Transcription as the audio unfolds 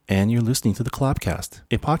and you're listening to The Collabcast,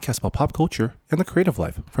 a podcast about pop culture and the creative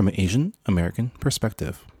life from an Asian American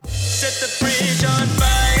perspective. Set the bridge on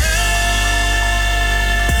fire.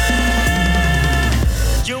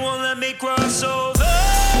 You won't let me cross over.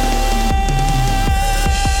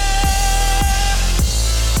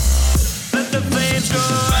 Let the flames go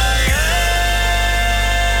higher.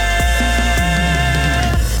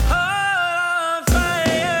 On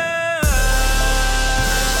fire.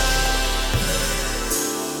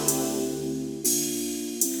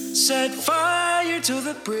 Set fire to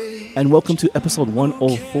the bridge. And welcome to episode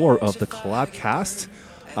 104 of The Collabcast.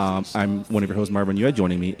 I'm one of your hosts, Marvin Yue.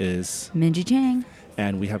 Joining me is Minji Chang.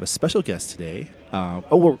 And we have a special guest today.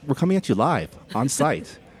 We're coming at you live on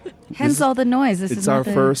site. Hence all the noise. It's our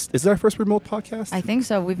first. Is it our first remote podcast? I think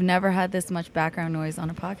so. We've never had this much background noise on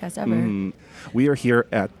a podcast ever. We are here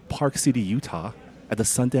at Park City, Utah, at the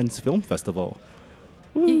Sundance Film Festival.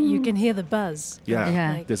 You can hear the buzz.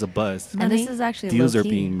 Yeah, Like, there's a buzz. And this is actually Deals are low-key.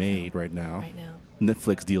 being made right now. Right now.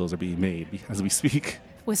 Netflix deals are being made as we speak.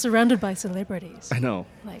 We're surrounded by celebrities. I know.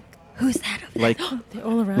 Like, Who's that over there? Like, they're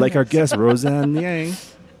all around like our us. guest Roseanne Yang.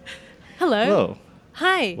 Hello. Hello,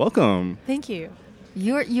 Hi. welcome. Thank you.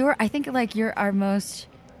 You're. I think like you're our most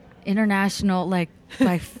international, like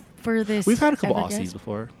by furthest. We've had a couple ever Aussies guest.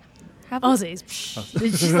 before. Have we? Aussies. Psh,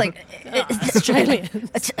 It's just like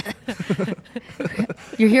Australians.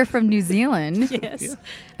 you're here from New Zealand. Yes. Yeah.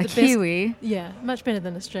 A The best- Kiwi, Yeah, much better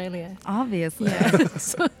than Australia. obviously. Yeah.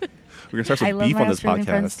 So- We're gonna start I some love beef my on this Australian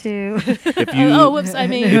friends podcast. too. If you oh, whoops. I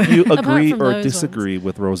mean, if you apart agree from or those disagree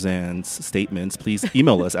with Roseanne's statements, please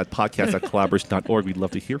email us at podcast@collaboration.org. We'd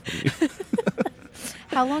love to hear from you.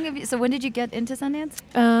 How long have you? So when did you get into Sundance?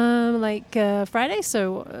 ones. Friday.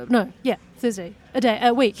 So Thursday.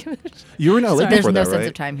 A week. You were in LA Sorry. There's before no that, sense right?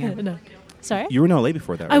 of time here. no. Sorry. You were in LA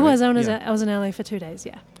before that, right? I was. I Yeah. was in LA for 2 days.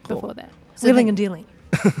 Yeah. Cool. Before that, So wheeling then- and dealing.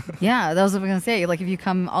 Yeah, that was what I was gonna say. Like, if you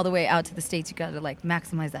come all the way out to the States, you gotta like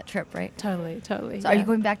maximize that trip, right? Totally. So, are you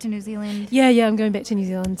going back to New Zealand? Yeah. I'm going back to New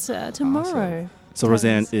Zealand tomorrow. So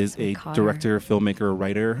Roseanne is We a caught director, filmmaker,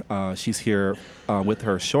 writer. She's here with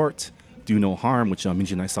her short, Do No Harm, which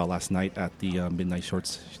Minji and I saw last night at the Midnight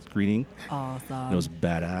Shorts screening. Awesome. It was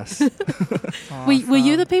badass. Were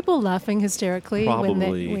you the people laughing hysterically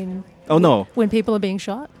Probably. Oh, no. when people are being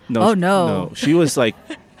shot? No. Oh, no. She was like,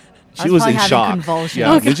 I she was was in probably having shock. convulsions.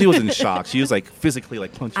 Yeah, Okay. Minji was in shock. She was like physically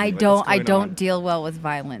like punching. I like, don't. what's I going don't on? deal well with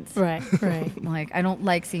violence. Right. Like, I don't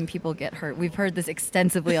like seeing people get hurt. We've heard this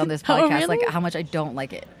extensively on this Oh, podcast. really? Like, how much I don't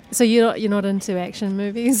like it. So you're not into action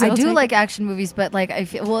movies? I I'll do take like it. action movies, but like I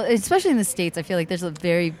feel especially in the States, I feel like there's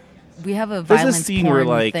we have a There's a violence scene porn where,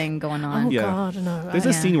 like- thing going Oh on. Yeah. God, no. There's a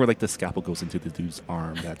Yeah. scene where like the scalpel goes into the dude's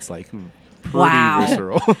arm. That's like pretty Wow.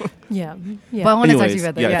 visceral. Yeah. But I want to talk to Anyways, you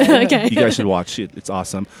about yeah. that. Yeah. Okay. You guys should watch it. It's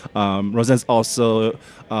awesome. Roseanne's also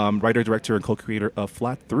writer, director, and co-creator of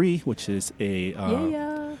Flat 3, which is a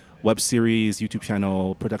Yeah. web series, YouTube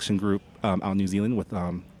channel, production group out in New Zealand with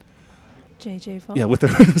JJ Fong. with their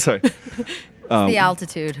sorry. The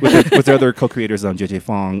altitude. with their other co-creators, JJ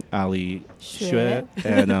Fong, Ali Xue. Xue,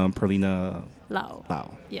 and Perlina Lao.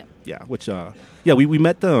 Lau. Yeah. Yeah, which we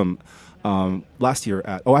met them last year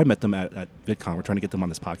I met them at VidCon. We're trying to get them on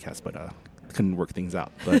this podcast, but couldn't work things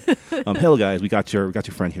out. But hello guys, we got your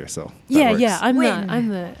friend here, so that Yeah. works. I'm Win.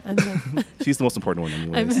 the She's the most important one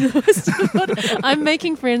I'm anyways. the most I'm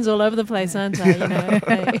making friends all over the place, aren't I? You know,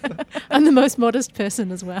 I'm the most modest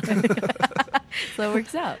person as well. So it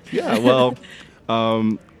works out. Yeah, well,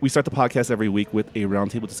 we start the podcast every week with a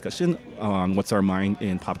roundtable discussion on what's our mind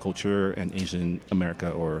in pop culture and Asian America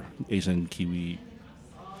or Asian Kiwi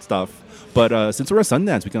stuff. But since we're at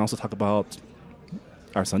Sundance, we can also talk about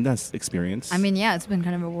our Sundance experience. I mean, yeah, it's been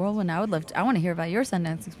kind of a whirlwind. I want to hear about your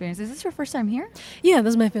Sundance experience. Is this your first time here? Yeah,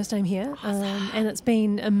 this is my first time here, and it's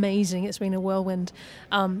been amazing. It's been a whirlwind.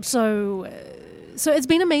 So it's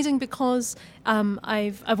been amazing because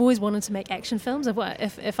I've always wanted to make action films.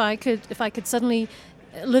 If I could suddenly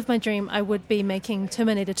live my dream, I would be making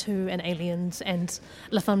Terminator 2 and Aliens and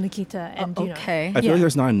La Femme Nikita and Okay. I feel yeah. like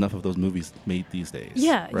there's not enough of those movies made these days.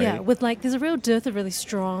 Yeah, right? yeah. With there's a real dearth of really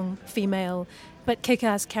strong female but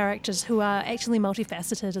kick-ass characters who are actually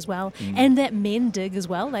multifaceted as well, and that men dig as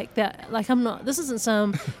well. I'm not. This isn't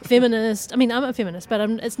some feminist. I mean, I'm a feminist, but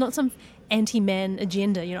it's not some anti-man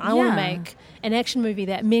agenda. You know, I want Yeah. to make an action movie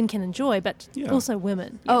that men can enjoy, but Yeah. also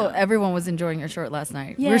women. you Oh, know. everyone was enjoying your short last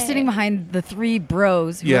night. We Yeah. were sitting behind the three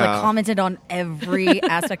bros who Yeah. like commented on every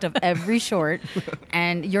aspect of every short,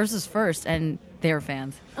 and yours was first, and they were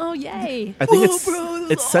fans. Oh, yay! I think Oh, bro,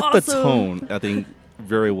 this it's is set the awesome. tone. I think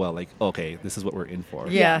very well. Like, okay, this is what we're in for.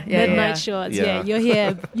 Yeah. Midnight shorts. Yeah.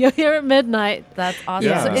 Yeah, you're here at midnight. That's awesome.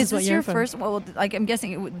 Yeah. So This is is what this you're your from. first? Well, like I'm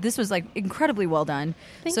guessing this was like incredibly well done.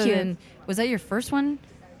 Thank so you. then, was that your first one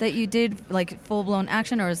that you did like full blown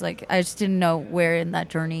action, or is like I just didn't know where in that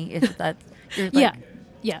journey if that you're like,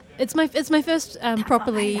 Yeah. It's my first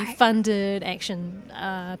properly funded action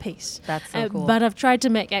piece. That's so cool. But I've tried to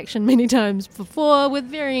make action many times before with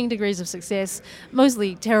varying degrees of success,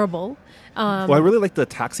 mostly terrible. Well, I really like the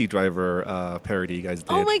Taxi Driver parody you guys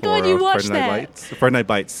did. Oh my for, God, you watched Friday Night that? Lights. Friday Night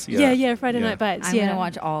Bites. Yeah, Friday Night Bites. I'm yeah. gonna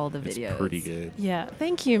watch all the It's videos. pretty good. Yeah,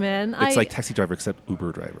 thank you, man. It's like Taxi Driver except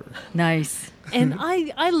Uber driver. Nice. And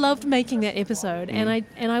I loved making that episode, and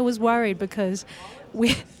I was worried because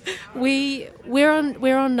we're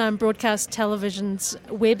on Broadcast Television's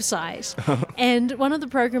website, and one of the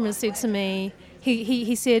programmers said to me,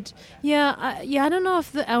 he said, I don't know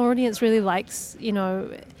if our audience really likes,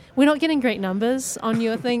 we're not getting great numbers on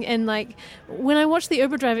your thing. And like when I watched the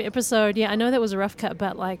Uber driver episode, I know that was a rough cut,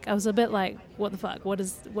 but like I was a bit like, what the fuck? What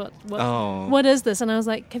is this? And I was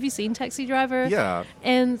like, have you seen Taxi Driver? Yeah.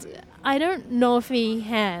 And I don't know if he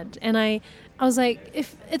had. And I was like,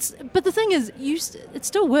 but the thing is, it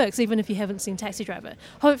still works even if you haven't seen Taxi Driver.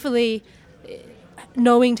 Hopefully,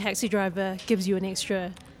 knowing Taxi Driver gives you an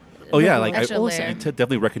extra. Oh yeah, like Extra layer. I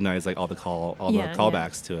definitely recognize like all the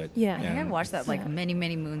callbacks to it. Yeah. I think I watched that like Yeah.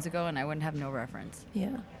 many moons ago, and I wouldn't have no reference.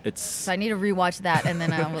 Yeah. It's So I need to rewatch that, and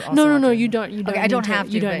then I will also No, watch it. you don't. You don't. Okay, I don't need to. have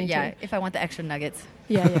to, You don't but need yeah, to. if I want the extra nuggets.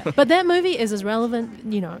 Yeah. But that movie is as relevant,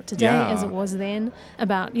 today Yeah. as it was then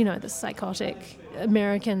about, the psychotic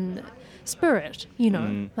American spirit,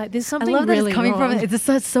 like there's I something love that really it's coming wrong. from.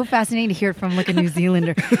 It's so fascinating to hear it from like a New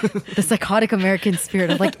Zealander, the psychotic American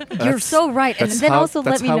spirit. I'm like, you're That's- so right, and that's then how- also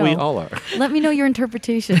that's let me how know. we all are. Let me know your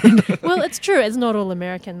interpretation. Well, it's true. It's not all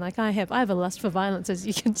American. Like I have a lust for violence, as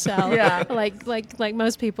you can tell. Yeah. like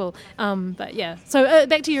most people. But yeah. So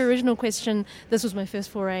back to your original question. This was my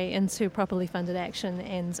first foray into properly funded action,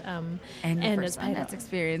 and and it's paid off. that's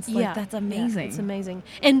experience. Like, that's amazing. it's amazing.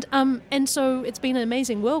 And so it's been an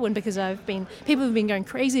amazing whirlwind because people have been going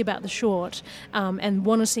crazy about the short and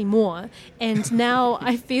want to see more. And now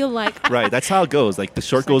I feel like Right, that's how it goes. Like the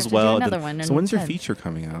short Just like goes to do well. another then- one so when's your instead. feature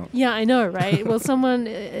coming out? yeah, I know, right? Well, someone,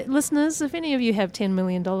 listeners, if any of you have $10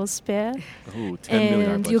 million spare, Oh, 10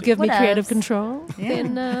 million. and you'll give me What creative else? control, Yeah.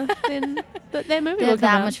 then that movie They will have come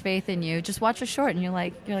that out. much faith in you. Just watch a short, and you're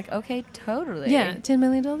like, okay, totally. Yeah, $10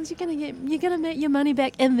 million. You're gonna make your money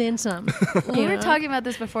back and then some. We were talking about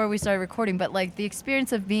this before we started recording, but like the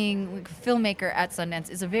experience of being like, a filmmaker at Sundance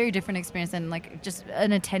is a very different experience than like just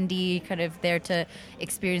an attendee kind of there to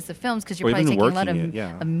experience the films because you're Or probably even taking a lot of working it,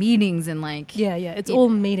 yeah. meetings and like Yeah, it's Yeah. all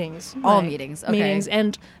meetings. All right? meetings, okay. Meetings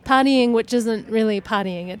and partying, which isn't really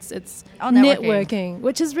partying. It's All networking. networking,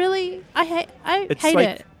 which is really I hate It's hate like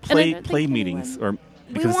it. And I don't play think meetings anyone- or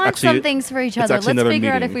we because want actually, some things for each it's other. actually Let's another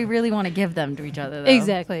figure out if meeting. we really want to give them to each other. Though.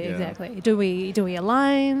 Exactly, Yeah. exactly. Do we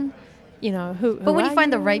align? Who? But when are you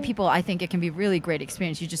find the right people, I think it can be a really great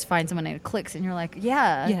experience. You just find someone and it clicks, and you're like,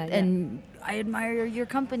 yeah. And I admire your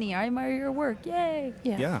company. I admire your work. Yay!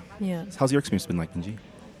 Yeah. Yeah. How's your experience been like, Benji?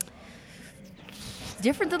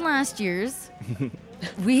 Different than last year's.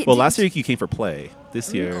 Well, last year you came for play.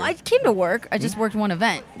 This year, I came to work. I just worked one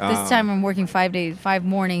event. Oh. This time I'm working 5 days, 5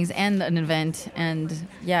 mornings, and an event. And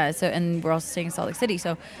yeah, and we're also staying in Salt Lake City.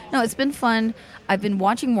 So no, it's been fun. I've been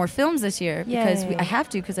watching more films this year because Yay. I have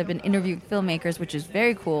to because I've been interviewing filmmakers, which is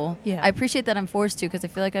very cool. Yeah. I appreciate that I'm forced to because I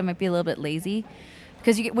feel like I might be a little bit lazy.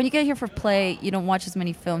 Because when you get here for play, you don't watch as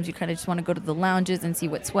many films. You kind of just want to go to the lounges and see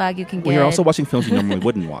what swag you can get. well, you're also watching films you normally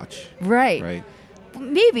wouldn't watch, right. right?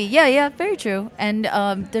 Maybe, yeah, very true. And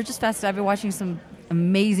they're just fascinating. I've been watching some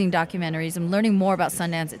amazing documentaries. I'm learning more about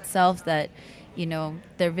Sundance itself. That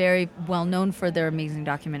they're very well known for their amazing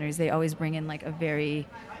documentaries. They always bring in like a very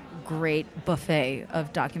great buffet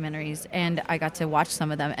of documentaries, and I got to watch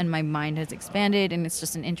some of them, and my mind has expanded, and it's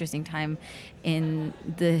just an interesting time in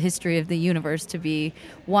the history of the universe to be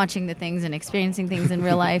watching the things and experiencing things in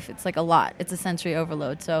real life. It's like a lot. It's a sensory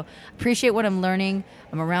overload. So appreciate what I'm learning.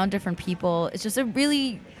 I'm around different people. It's just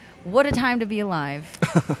what a time to be alive.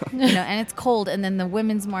 And it's cold. And then the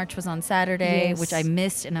Women's March was on Saturday, Yes. which I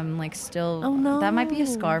missed, and I'm like still, Oh, no. that might be a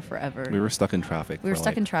scar forever. We were stuck in traffic. We were for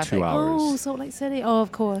stuck like in traffic. 2 hours. Oh, Salt Lake City. Oh,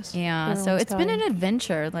 of course. Yeah, so Everyone's it's been going. an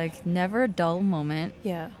adventure, like never a dull moment.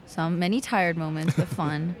 Yeah. Many tired moments, but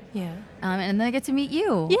fun. Yeah. And then I get to meet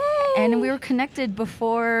you. Yay! And we were connected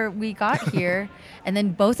before we got here. And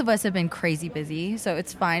then both of us have been crazy busy, so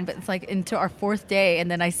it's fine. But it's like into our 4th day,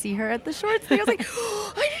 and then I see her at the shorts thing. I was like,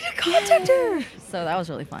 I need to contact her. So that was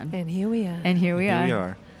really fun. And here we are. And here we Here are. we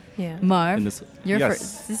are. Yeah. Marv, in this. your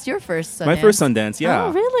yes. this is your first Sundance. My first Sundance. Yeah.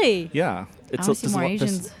 Oh, really? Yeah. It's wanna see more there's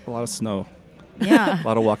Asians. a lot of snow. Yeah. A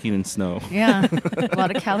lot of walking in snow. Yeah. A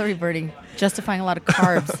lot of calorie burning, justifying a lot of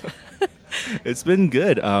carbs. It's been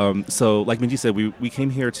good. So, like Minji said, we came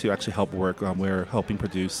here to actually help work. We're helping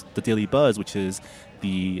produce the Daily Buzz, which is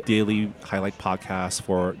the daily highlight podcast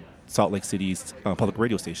for Salt Lake City's public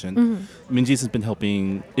radio station. Minji's has been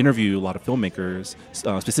helping interview a lot of filmmakers,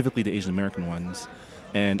 specifically the Asian American ones.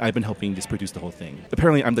 And I've been helping just produce the whole thing.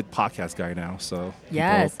 Apparently, I'm the podcast guy now, so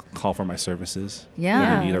Yes. people call for my services. Yeah.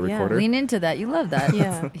 When they need a Yeah. recorder. Lean into that. You love that.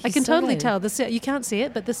 Yeah, I He's can so totally good. tell. You can't see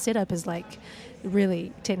it, but this setup is like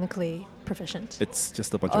really technically proficient. It's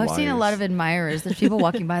just a bunch Oh, of I've seen a wires. lot of admirers. There's people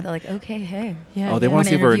walking by. They're like, okay, hey. Yeah. Oh, they yeah. want to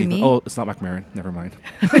see if we're interview anything. me? Oh, it's not Mac Maron. Never mind.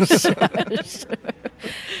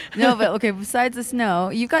 No, but okay. Besides the snow,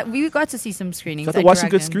 we got to see some screenings. Got to at watch some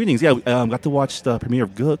good Dragon. screenings. Yeah, we, got to watch the premiere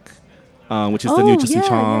of Gook, which is the Oh, new Justin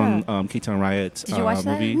yeah, Chong, K-Town Riot Did you watch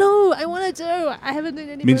that? movie. No, I want to do. I haven't done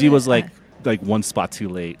any. Minji more was yet. like one spot too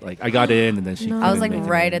late. Like I got in and then she. No. I was couldn't like make it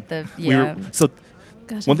right in. at the We were- so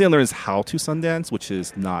Gotcha. one thing I learned is how to Sundance, which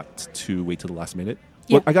is not to wait till the last minute.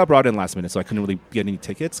 Yeah. Well, I got brought in last minute, so I couldn't really get any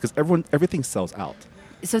tickets because everything sells out.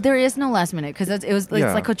 So there is no last minute because it's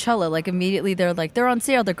Yeah. like Coachella. Like immediately they're like they're on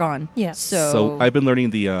sale, they're gone. Yeah. So, I've been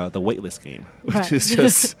learning the waitlist game, which Right. is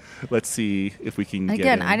just let's see if we can get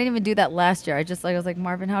again, in. I didn't even do that last year. I was like,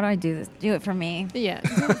 Marvin, how do I do this? Do it for me. Yeah,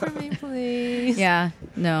 do it for me, please. Yeah.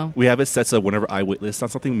 No. We have it set so whenever I waitlist on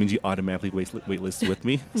something, Minji automatically waitlists with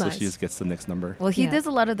me, so Nice. she just gets the next number. Well, he Yeah. does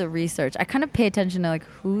a lot of the research. I kind of pay attention to like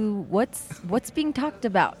what's being talked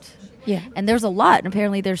about. Yeah. And there's a lot. And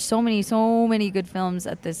apparently, there's so many good films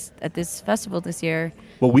at this festival this year.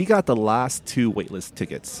 Well, we got the last 2 waitlist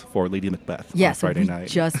tickets for Lady Macbeth Yes, on Friday we night.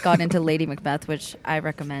 just got into Lady Macbeth, which I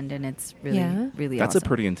recommend, and it's really, Yeah. really That's awesome. a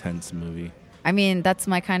pretty intense movie. I mean, that's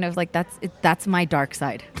my kind of like that's my dark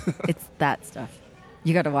side. It's that stuff.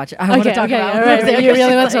 You got to watch it. I want to talk about all it. right, Okay, you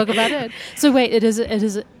really want she's to talk like- about it? So wait, is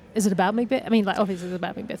it about Macbeth? I mean, like obviously it's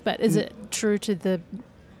about Macbeth, but is it true to the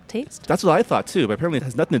text? That's what I thought too, but apparently it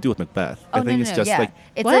has nothing to do with Macbeth. Oh, I think no, it's no, just yeah. like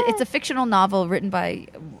What? it's a fictional novel written by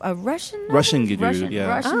a Russian dude, yeah.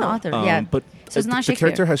 Russian Oh. author. Yeah, But so it's not the Shakespeare.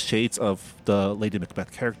 character has shades of the Lady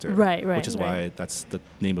Macbeth character, Right, which is right. why that's the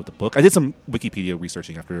name of the book. I did some Wikipedia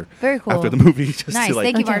researching after Very cool. after the movie, just Nice. to like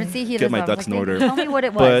Thank you, Okay. Marvin. See, he get does my that. I was ducks in like, order. Tell me what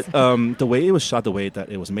it was. But the way it was shot, the way that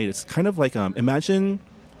it was made, it's kind of like imagine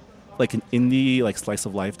like an indie like slice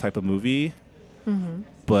of life type of movie,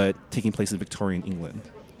 but taking place in Victorian England.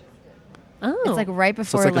 Oh, it's like right So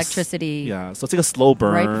it's before like electricity. Yeah, so it's like a slow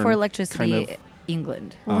burn. Right before electricity, kind of,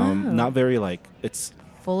 England. Wow. not very like it's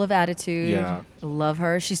Full of attitude. Yeah. Love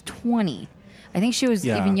her. She's 20. I think she was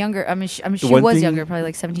Yeah. even younger. I mean, she one was thing- younger, probably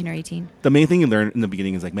like 17 or 18. the main thing you learn in the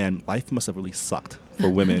beginning is like, man, life must have really sucked for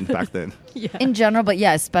women back then. yeah, In general, but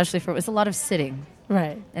yeah, especially for it's a lot of sitting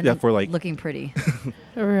right, and Yeah, for, like- looking pretty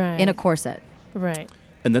right, in a corset. right.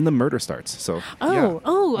 And then the murder starts. So Oh, yeah.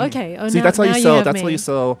 oh, okay. Oh, See, now- that's how now you sell. have That's how me. you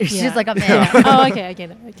sell. She's Yeah. like, I'm in. Oh, okay, I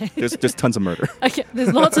get it. Okay, There's tons of murder. okay.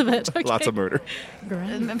 There's lots of it. Okay. Lots of murder.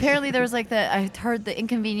 Great. Apparently, there was like the. I heard the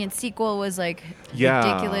Inconvenient sequel was like Yeah.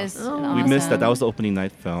 ridiculous. Oh. and We missed that. That awesome. was the opening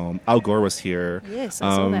night film. Al Gore was here. Yes,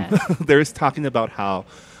 I saw that. There's talking about how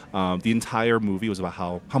the entire movie was about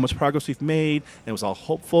how much progress we've made, and it was all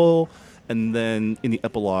hopeful. And then in the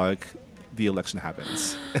epilogue, the election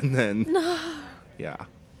happens, and then yeah.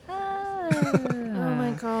 Oh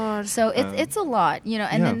my god. So it's a lot, you know,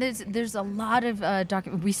 and yeah. then there's a lot of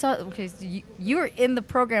document. We saw okay, so you were in the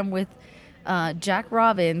program with Jack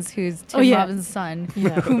Robbins, who's Tim yeah. Robbins' son,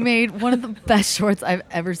 Yeah. who made one of the best shorts I've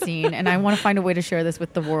ever seen, and I want to find a way to share this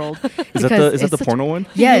with the world. Is that because the it's porno one?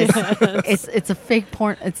 Yes, it's a fake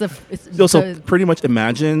porn. It's No, so the- pretty much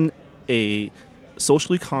imagine a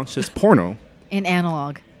socially conscious porno, in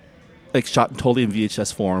analog, like shot totally in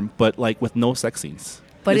VHS form, but like with no sex scenes.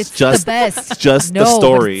 but it's just the best. just No, the but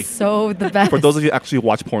story. it's so the best. For those of you who actually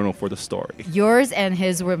watch porno for the story. Yours and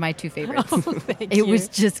his were my two favorites. Thank It you. was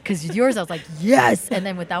just because yours, I was like, yes, and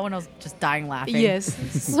then with that one, I was just dying laughing. Yes,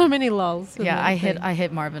 so many lulls. in Yeah, that thing. I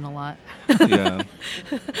hit Marvin a lot. Yeah.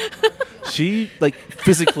 She like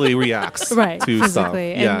physically reacts right to stuff.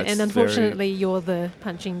 physically, Yeah, and it's unfortunately, you're the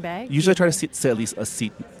punching bag. very, usually I try to sit at least a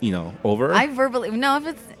seat, over. I verbally no, if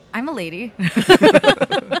it's I'm a lady.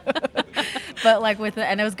 But like with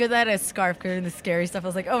and it was good that I had a scarf because the scary stuff. I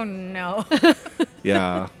was like, oh no.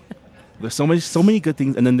 Yeah. There's so many good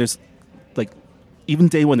things, and then there's like even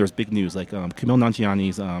day one there's big news like Kumail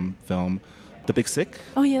Nanjiani's film The Big Sick.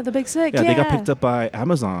 Oh yeah, the Big Sick. Yeah, they got picked up by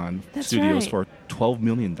Amazon That's Studios right. for $12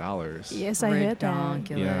 million. Yes, I heard that.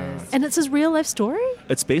 Ridiculous. Yeah. And it's his real life story?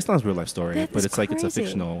 It's based on his real life story, That but is it's like it's a crazy.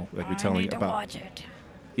 fictional like I retelling need to about. watch it.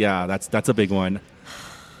 Yeah, that's a big one.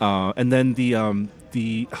 And then the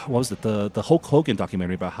what was it, the Hulk Hogan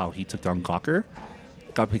documentary about how he took down Gawker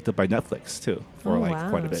got picked up by Netflix too for Oh, like wow.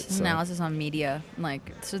 quite a bit. So. Analysis on media,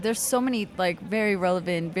 like, so there's so many like very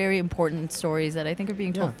relevant, very important stories that I think are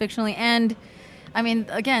being told Yeah. fictionally. And I mean,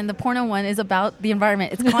 again, the porno one is about the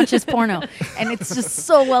environment. It's conscious porno, and it's just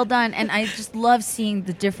so well done. And I just love seeing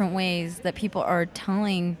the different ways that people are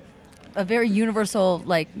telling a very universal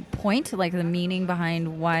like point, like the meaning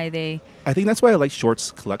behind why they. I think that's why I like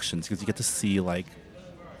shorts collections, because you get to see like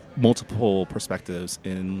multiple perspectives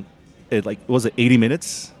in it. Like, was it 80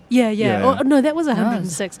 minutes? Yeah. Yeah. Oh, no, that was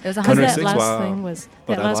 106. It was Because that 106, last wow. thing was Oh,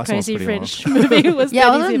 that that last last one was crazy pretty French movie was. Yeah,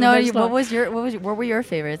 I 37 want to know minutes long. what were your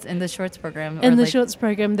favorites in the shorts program? in Or, the like, shorts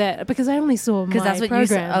program, that because I only saw my 'Cause that's what you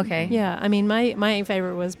program. said, okay. Yeah, I mean my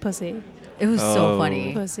favorite was Pussy. It was so Oh.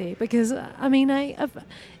 funny. Pussy, because I mean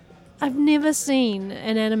I've never seen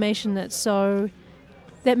an animation that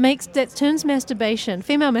turns masturbation,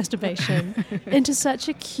 female masturbation, into such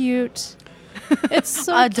a cute. It's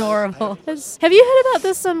so Adorable. Have you heard about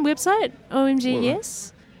this website? OMG, What?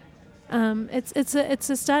 yes. It's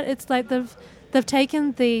a start. It's like they've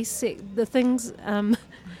taken the things.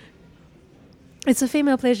 It's a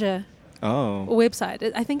female pleasure Oh,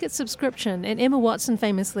 website. I think it's subscription, and Emma Watson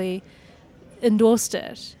famously endorsed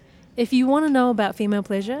it. If you want to know about female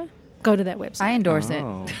pleasure, go to that website. I endorse it.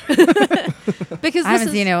 oh. Because I haven't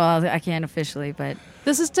seen it. Well, I can't officially, but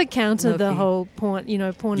This is to counter the Low-key. whole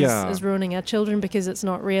porn. Porn Yeah. is ruining our children because it's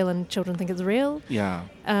not real, and children think it's real. Yeah.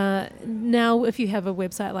 Now, if you have a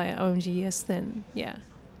website like OMGS, then yeah,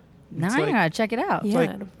 now It's I like- gotta check it out. yeah, like-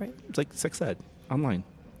 it'll break. It's like sex ed online.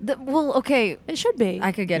 Well, okay, It should be.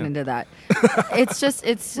 I could get Yeah. into that. It's just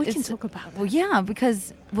it's we can it's talk about that. well, yeah,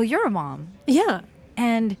 because you're a mom, Yeah,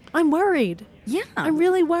 and I'm worried. yeah, I'm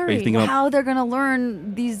really worried. thinking of- how they're gonna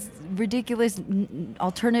learn these ridiculous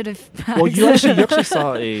alternative. Well, you actually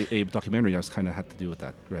saw a documentary that kind of had to do with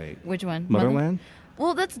that, right? Which one? Motherland.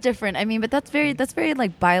 Well, that's different. I mean, but that's very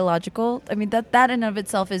like biological. I mean, that in of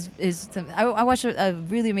itself is. I watched a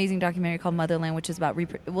really amazing documentary called Motherland, which is about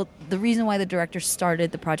the reason why the director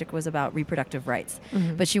started the project was about reproductive rights.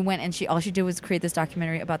 But she went and all she did was create this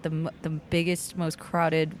documentary about the biggest, most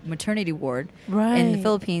crowded maternity ward in the Right.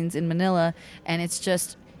 Philippines, in Manila, and it's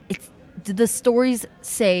the stories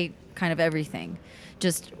say kind of everything.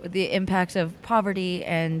 Just the impacts of poverty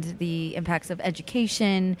and the impacts of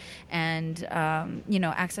education and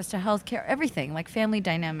access to healthcare, everything, like family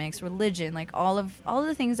dynamics, religion, like all of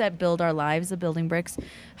the things that build our lives, the building bricks,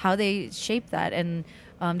 how they shape that. And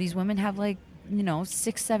these women have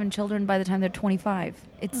 6-7 children by the time they're 25.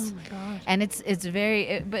 It's Oh my gosh. and it's very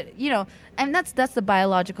and that's the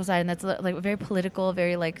biological side, and that's like a very political,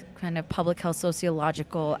 very like kind of public health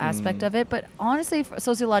sociological aspect of it. But honestly,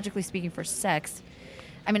 sociologically speaking, for sex,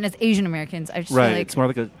 I mean, as Asian Americans, I just Right. feel like It's more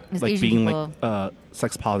like as like Asian being people- like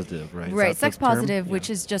sex positive, right? Is right, that sex the term? positive, Yeah. which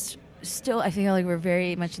is just still, I feel like we're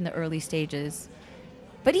very much in the early stages.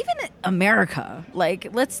 But even in America, like,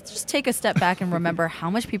 let's just take a step back and remember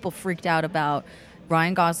how much people freaked out about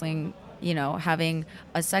Ryan Gosling, having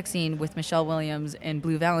a sex scene with Michelle Williams in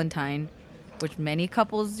Blue Valentine, which many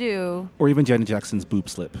couples do. Or even Janet Jackson's boob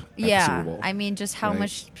slip at the Super Yeah, Bowl. I mean, just how Right.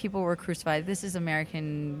 much people were crucified. This is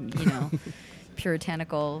American,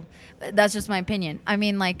 puritanical. But that's just my opinion. I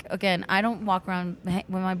mean, like, again, I don't walk around with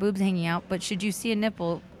my boobs hanging out, but should you see a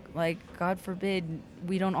nipple, like, God forbid,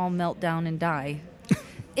 we don't all melt down and die.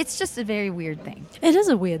 It's just a very weird thing. It is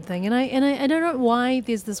a weird thing, and I don't know why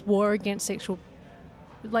there's this war against sexual,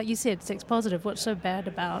 like you said, sex positive. What's so bad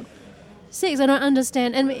about sex? I don't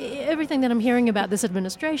understand, and everything that I'm hearing about this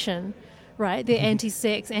administration, right? They're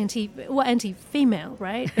anti-sex, anti-female,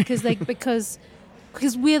 right?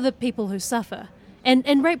 Because we're the people who suffer, and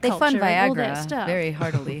rape They culture fund and all that Viagra stuff, very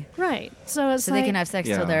heartily. right? So it's So like, they can have sex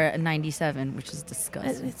Yeah. till they're 97, which is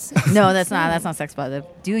disgusting. It's No, that's not sex positive.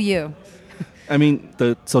 Do you? I mean,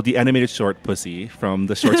 the animated short Pussy from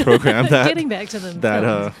the shorts program that getting back to them.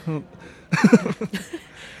 that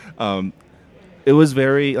it was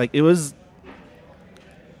very like it was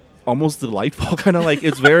almost delightful, kind of like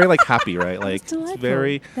it's very like happy, right? Like delightful.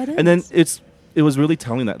 very, That and then is. it was really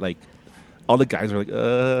telling that like all the guys were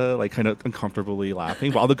like kind of uncomfortably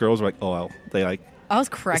laughing, but all the girls were like, oh, well, they like. I was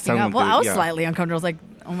cracking sounded up. Well, good, I was yeah. slightly uncomfortable. I was like,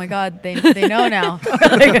 "Oh my god, they know now."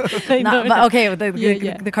 Like, They know but now. okay,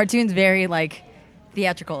 Yeah. the cartoon's very like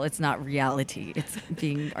theatrical. It's not reality. It's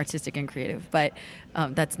being artistic and creative. But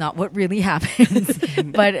that's not what really happens.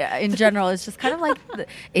 But in general, it's just kind of like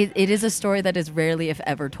it is a story that is rarely, if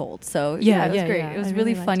ever, told. So yeah, it was great. It was I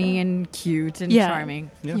really liked funny it. and cute and Yeah.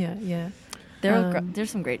 charming. Yeah.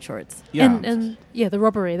 There's some great shorts. Yeah. And the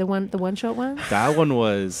robbery, the one shot one. That one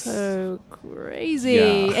was. So crazy.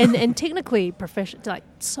 Yeah. And technically professional, like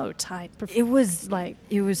so tight. It was like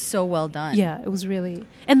It was so well done. yeah, it was really,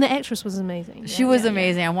 and the actress was amazing. She Yeah, was yeah,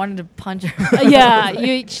 amazing. I wanted to punch her. Yeah,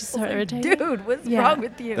 she's so irritating. Dude, what's Yeah. wrong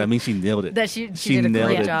with you? That means she nailed it. That she she did a nailed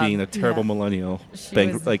great it job. being a terrible Yeah. millennial She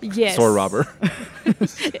bank, was- like Yes. store robber.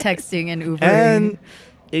 Texting and Ubering. And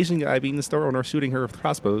Asian guy being the store owner shooting her with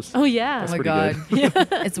crossbows. Oh yeah. That's Oh my pretty god.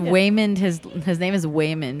 It's Waymond. His name is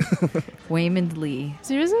Waymond. Waymond Lee.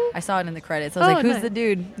 Seriously? I saw it in the credits. I was Oh, like, who's nice. the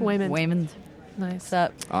dude? Waymond. Waymond. Nice. What's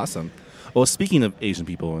up? Awesome. Well, speaking of Asian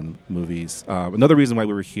people in movies, another reason why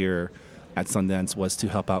we were here at Sundance was to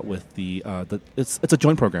help out with the it's a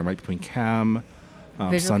joint program, right, between CAM,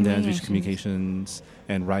 Visual Sundance Visual Communications,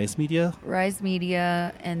 and Rise Media. Rise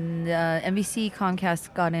Media and NBC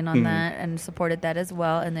Comcast got in on Mhm. that and supported that as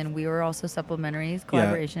well. And then we were also supplementaries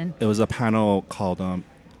collaboration. Yeah, it was a panel called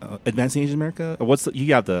Advancing Asian America.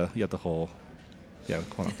 You have the whole. Yeah,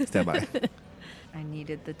 hold on, stand by. I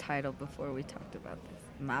needed the title before we talked about this.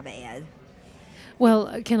 My bad.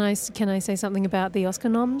 Well, can I say something about the Oscar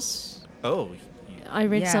noms? Oh, I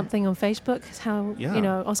read Yeah. something on Facebook how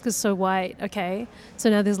Yeah. Oscar's so white. Okay, so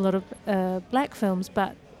now there's a lot of black films,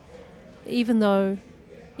 but even though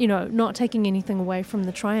not taking anything away from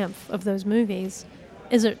the triumph of those movies,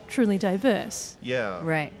 is it truly diverse? yeah,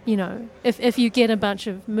 Right. If you get a bunch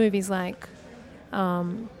of movies like,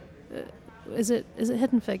 is it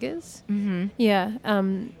Hidden Figures? Mm-hmm. Yeah,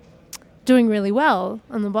 doing really well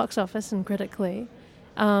on the box office and critically.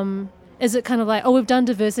 Is it kind of like, oh, we've done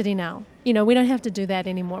diversity now? We don't have to do that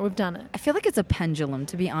anymore. We've done it. I feel like it's a pendulum,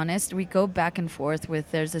 to be honest. We go back and forth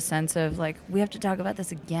with, there's a sense of like, we have to talk about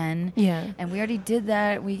this again. Yeah. And we already did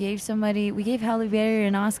that. We gave Halle Berry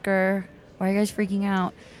an Oscar. Why are you guys freaking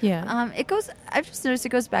out? Yeah. I've just noticed it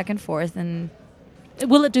goes back and forth, and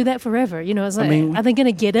Will it do that forever? It's like, are they going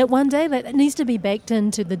to get it one day? That it needs to be baked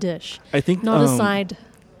into the dish, I think not a side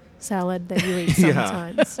salad that you eat Yeah.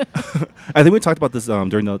 sometimes. I think we talked about this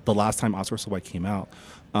during the last time Oscar So White came out,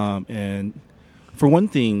 and for one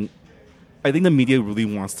thing, I think the media really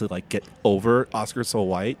wants to like get over Oscar So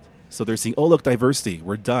White, so they're saying, "Oh, look, diversity,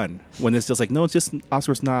 we're done." When it's just like, no, it's just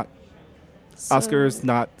Oscar's not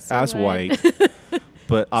as white,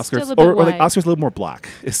 but Oscar's Still a bit or like white. Oscar's a little more black.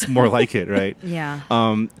 It's more like it, right? yeah.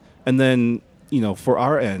 And then for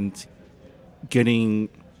our end, getting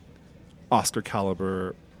Oscar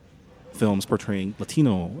caliber films portraying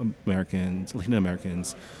Latino Americans,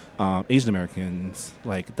 Asian Americans,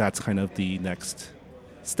 like that's kind of the next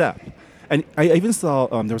step. And I even saw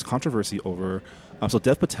there was controversy over. So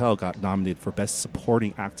Dev Patel got nominated for Best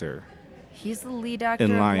Supporting Actor. He's the lead actor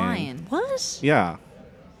In of Lion. Lion. What? Yeah,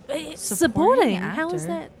 Supporting? How is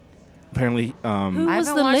actor? that? apparently. Who I was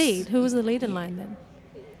haven't the watched- lead? Who was the lead in Line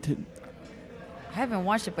then? I haven't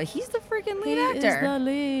watched it, but he's the freaking lead He actor. is the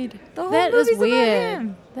lead. The whole That is movie's about weird.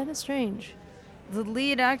 him. That is strange. The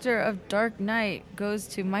lead actor of Dark Knight goes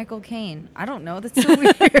to Michael Caine. I don't know. That's so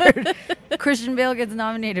weird. Christian Bale gets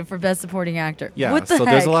nominated for Best Supporting Actor. Yeah, What the so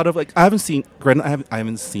heck? there's a lot of like I haven't seen. Granted, I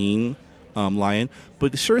haven't seen Lion,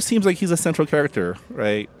 but it sure seems like he's a central character,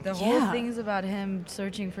 right? The whole Yeah. thing's about him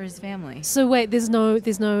searching for his family. So wait, there's no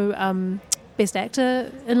best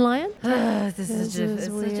actor in Lion? This This is is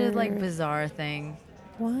such a like weird. bizarre thing.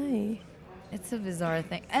 Why? It's a bizarre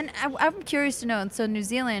thing, and I'm curious to know. So New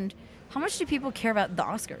Zealand, how much do people care about the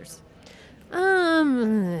Oscars?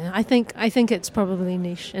 I think it's probably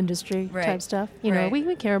niche industry Right. type stuff. Right.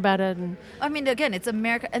 We care about it, and I mean, again, it's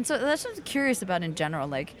America, and so that's what I'm curious about in general.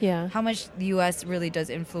 Like, Yeah. how much the U.S. really does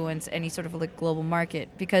influence any sort of like global market.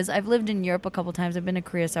 Because I've lived in Europe a couple times, I've been to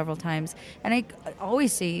Korea several times, and I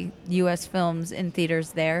always see U.S. films in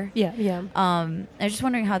theaters there. yeah. I'm just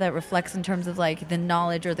wondering how that reflects in terms of like the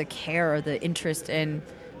knowledge or the care or the interest in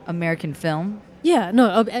American film. Yeah,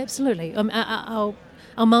 no, absolutely.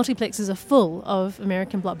 Our multiplexes are full of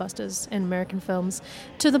American blockbusters and American films,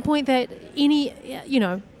 to the point that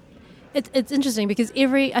it's interesting because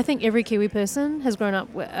I think every Kiwi person has grown up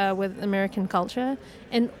with American culture,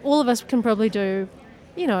 and all of us can probably do,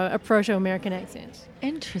 a proto-American accent.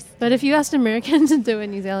 Interesting. But if you asked an American to do a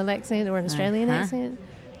New Zealand accent or an Australian Uh-huh. accent,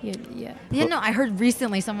 yeah. Yeah, no, I heard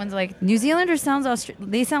recently someone's like, New Zealanders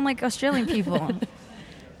they sound like Australian people.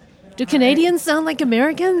 Do Canadians sound like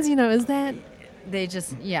Americans? Is that? They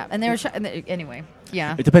just, yeah. And they were, anyway,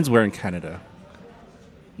 yeah. It depends where in Canada.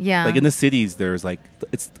 Yeah. Like in the cities, there's like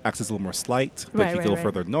it's access a little more slight, but if you Right, go right.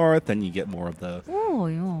 further north, then you get more of the Oh,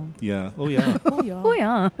 yeah. oh yeah, Oh, yeah. Oh,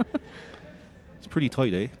 yeah. it's pretty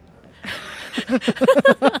tight, eh?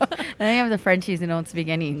 And I have the Frenchies who don't speak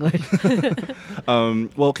any English.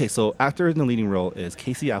 Well, okay, so actor in the leading role is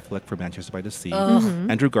Casey Affleck for Manchester by the Sea,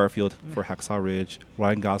 Andrew Garfield for Hacksaw Ridge,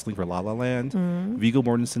 Ryan Gosling for La La Land, Viggo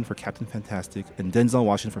Mortensen for Captain Fantastic, and Denzel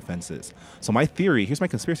Washington for Fences. So my theory, here's my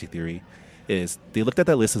conspiracy theory, is they looked at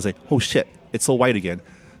that list and say, oh shit, it's so white again.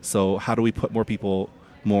 So how do we put more people,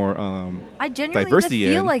 more I genuinely diversity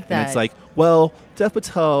feel in? like that. And it's like, well, Dev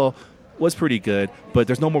Patel was pretty good, but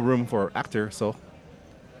there's no more room for actor, so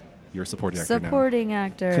you're a supporting actor now. Supporting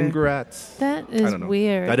actor. Congrats. That I is don't know.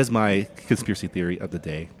 weird. That is my conspiracy theory of the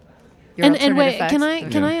day. Your and alternative wait, facts.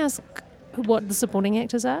 can Yeah. I ask what the supporting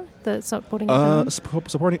actors are? The supporting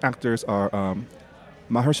Supporting actors are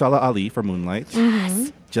Mahershala Ali for Moonlight,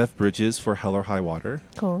 Jeff Bridges for Hell or High Water,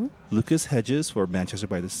 Cool. Lucas Hedges for Manchester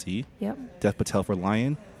by the Sea, Yep. Dev Patel for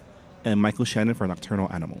Lion, and Michael Shannon for Nocturnal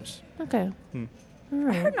Animals. Okay. Hmm. All I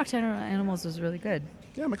right. heard Nocturnal Animals was really good.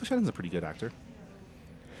 Yeah, Michael Shannon's a pretty good actor.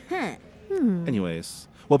 Hmm. Anyways,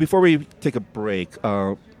 well, before we take a break,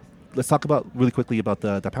 let's talk about really quickly about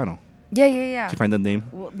the panel. Yeah, yeah, yeah. Did you find the name?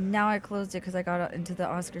 Well, now I closed it because I got into the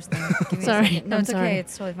Oscars thing. Give me a Sorry, second. No, I'm it's sorry. okay.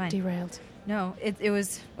 It's totally fine. Derailed. No, it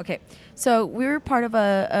was okay. So we were part of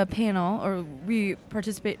a panel, or we didn't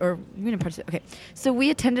participate. Okay, so we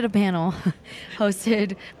attended a panel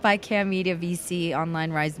hosted by Cam Media, VC,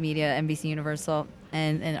 Online Rise Media, NBC Universal,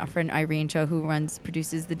 and our friend Irene Cho, who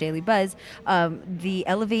produces the Daily Buzz, the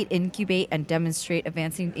Elevate, Incubate, and Demonstrate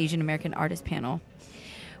Advancing Asian American Artists panel,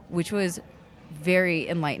 which was very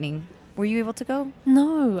enlightening. Were you able to go?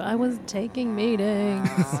 No, I was taking meetings.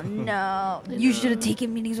 Oh no! You should have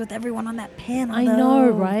taken meetings with everyone on that panel. I know,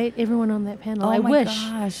 right? Everyone on that panel. Oh I my wish.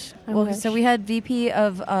 gosh! I Well, wish. so we had VP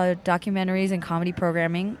of documentaries and comedy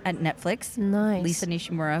programming at Netflix, Nice. Lisa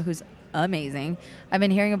Nishimura, who's amazing. I've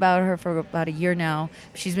been hearing about her for about a year now.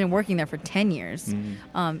 She's been working there for 10 years.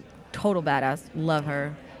 Total badass. Love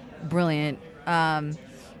her. Brilliant.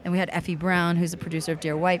 And we had Effie Brown, who's the producer of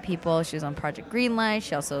Dear White People. She was on Project Greenlight.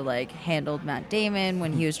 She also handled Matt Damon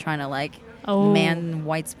when he was trying to Oh. man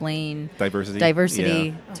white-splain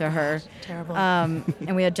Diversity. to her. Terrible.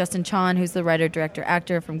 And we had Justin Chon, who's the writer, director,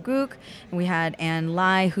 actor from Gook. And we had Anne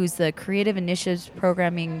Lai, who's the Creative Initiatives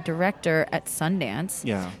Programming Director at Sundance.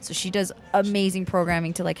 Yeah. So she does amazing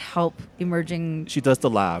programming to help emerging She does the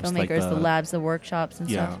labs. filmmakers, the labs, the workshops and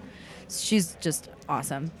Yeah. stuff. She's just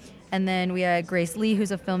awesome. And then we had Grace Lee,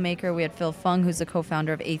 who's a filmmaker. We had Phil Fung, who's the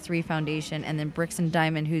co-founder of A3 Foundation. And then Brixton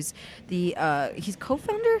Diamond, who's he's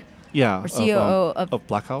co-founder? Yeah. Or COO of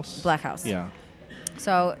Black House. Black House. Yeah.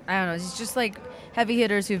 So I don't know. It's just heavy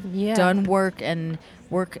hitters who've Yeah. done work and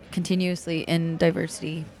work continuously in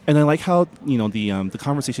diversity. And I like how the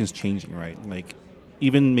conversation is changing, right? Like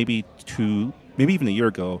even maybe even a year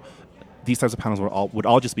ago, these types of panels would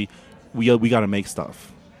all just be we got to make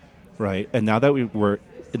stuff, right? And now that we're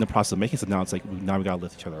in the process of making stuff, now it's now we got to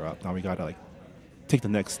lift each other up. Now we got to take the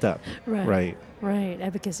next step, Right. right?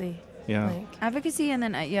 Advocacy. Yeah. Advocacy, and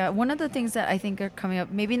then one of the things that I think are coming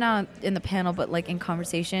up, maybe not in the panel, but in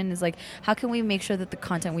conversation, is how can we make sure that the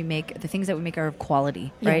content we make, the things that we make, are of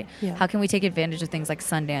quality, Yeah, right? yeah. How can we take advantage of things like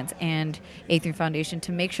Sundance and A3 Foundation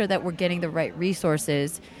to make sure that we're getting the right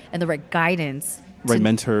resources and the right guidance, Right, to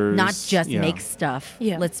mentors, not just yeah. make stuff.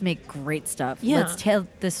 Yeah. Let's make great stuff. Yeah. Let's tell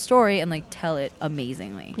this story and tell it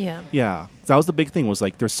amazingly. Yeah. Yeah, that was the big thing. Was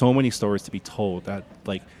there's so many stories to be told that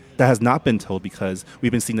that has not been told because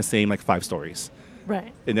we've been seeing the same 5 stories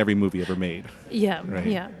Right. in every movie ever made. Yeah. Right.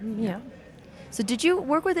 Yeah. Yeah. So did you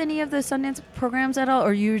work with any of the Sundance programs at all,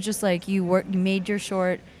 or you were just you made your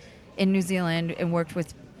short in New Zealand and worked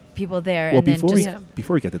with people there, Well, and then before just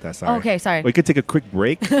before we get to that, sorry. Oh, okay, sorry. We could take a quick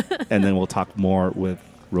break, and then we'll talk more with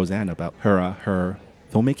Roseanne about her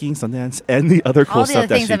filmmaking, Sundance, and the other cool all the stuff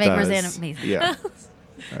other things that that she make does. Roseanne amazing. Yeah.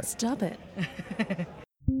 Stop it.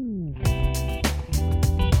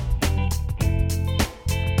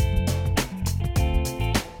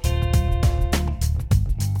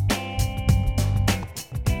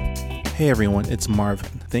 Hey everyone, it's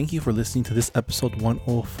Marvin. Thank you for listening to this episode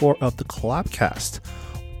 104 of the Collabcast.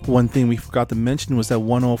 One thing we forgot to mention was that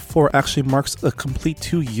 104 actually marks a complete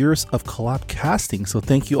 2 years of Collabcasting, so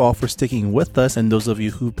thank you all for sticking with us and those of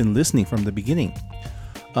you who've been listening from the beginning.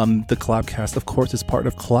 The Collabcast, of course, is part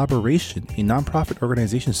of Collaboration, a nonprofit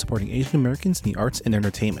organization supporting Asian Americans in the arts and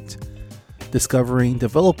entertainment, discovering,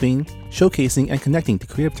 developing, showcasing, and connecting the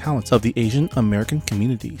creative talents of the Asian American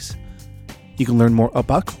communities. You can learn more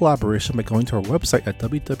about collaboration by going to our website at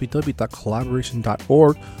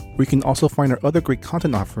www.collaboration.org, where you can also find our other great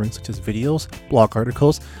content offerings such as videos, blog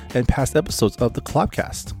articles, and past episodes of the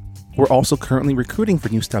Collabcast. We're also currently recruiting for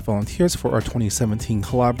new staff volunteers for our 2017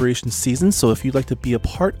 collaboration season, so if you'd like to be a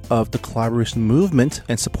part of the collaboration movement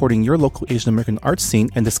and supporting your local Asian American art scene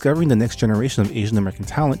and discovering the next generation of Asian American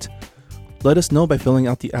talent, let us know by filling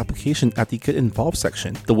out the application at the Get Involved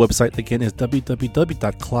section. The website again is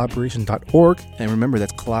www.collaboration.org, and remember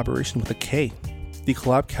that's collaboration with a K. The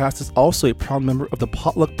Collabcast is also a proud member of the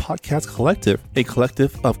Potluck Podcast Collective, a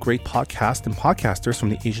collective of great podcasts and podcasters from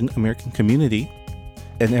the Asian American community.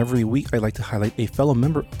 And every week I like to highlight a fellow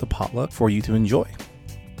member of the Potluck for you to enjoy.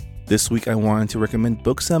 This week I wanted to recommend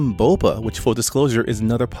Books and Boba, which, full disclosure, is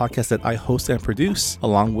another podcast that I host and produce,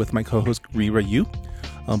 along with my co-host Rira Yu.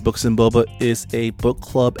 Books and Boba is a book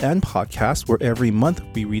club and podcast where every month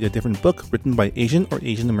we read a different book written by Asian or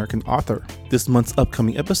Asian American author. This month's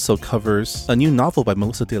upcoming episode covers a new novel by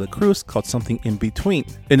Melissa De La Cruz called Something in Between.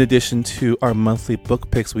 In addition to our monthly book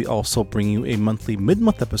picks, we also bring you a monthly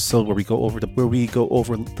mid-month episode where we go over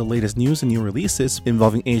the latest news and new releases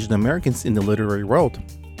involving Asian Americans in the literary world.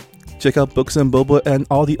 Check out Books and Boba and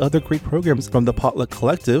all the other great programs from the Potluck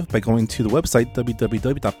Collective by going to the website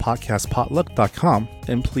www.podcastpotluck.com.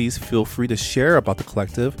 And please feel free to share about the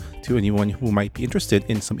collective to anyone who might be interested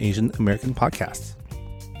in some Asian American podcasts.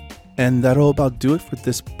 And that'll about do it for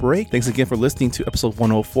this break. Thanks again for listening to episode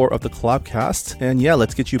 104 of the Collabcast. And yeah,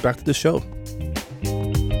 let's get you back to the show.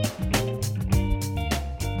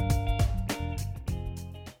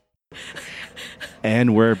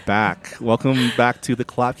 And we're back. Welcome back to the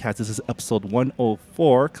Collabcast. This is episode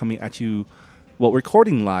 104, coming at you,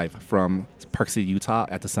 recording live from Park City, Utah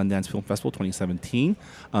at the Sundance Film Festival 2017.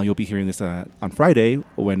 You'll be hearing this on Friday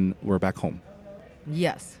when we're back home.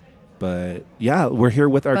 Yes. But yeah, we're here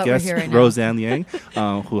with our guest, right Roseanne Liang,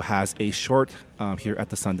 who has a short here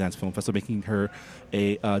at the Sundance Film Festival, making her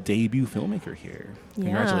a debut filmmaker here. Yeah,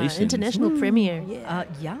 Congratulations. international premiere.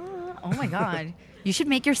 Yeah. Oh my God. You should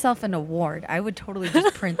make yourself an award. I would totally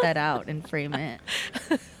just print that out and frame it.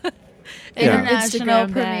 International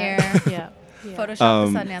Instagram premiere. Yeah.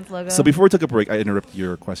 Photoshop the Sundance logo. So before we took a break, I interrupted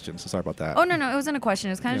your question, so sorry about that. Oh, no, it wasn't a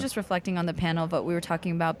question. It was kind of just reflecting on the panel of what we were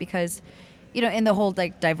talking about because, in the whole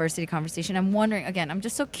diversity conversation, I'm wondering, again, I'm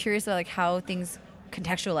just so curious about how things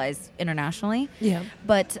contextualize internationally. Yeah.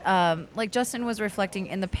 But Justin was reflecting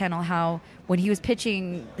in the panel how when he was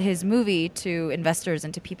pitching his movie to investors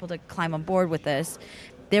and to people to climb on board with this,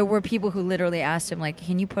 there were people who literally asked him,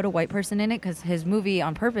 can you put a white person in it? Because his movie,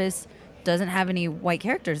 on purpose, doesn't have any white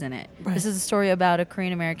characters in it. Right. This is a story about a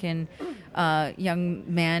Korean American young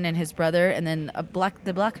man and his brother, and then the black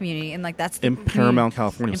community, and that's in Paramount,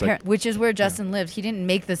 California, which is where Justin lived. He didn't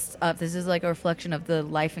make this up. This is a reflection of the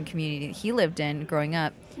life and community that he lived in growing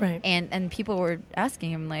up. Right. And people were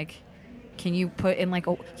asking him can you put in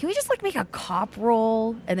can we just make a cop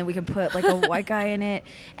role and then we can put a white guy in it?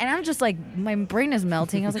 And I'm just my brain is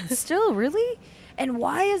melting. I was still really? And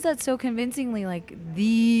why is that so convincingly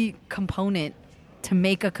the component to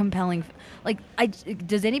make a compelling?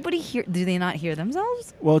 Does anybody hear? Do they not hear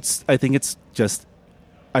themselves? Well, I think it's just,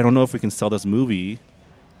 I don't know if we can sell this movie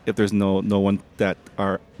if there's no one that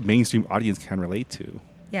our mainstream audience can relate to.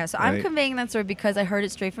 Yeah, so right? I'm conveying that story because I heard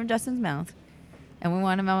it straight from Justin's mouth, and we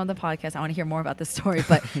want him on the podcast. I want to hear more about this story,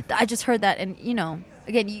 but I just heard that, and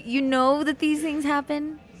again, you know that these things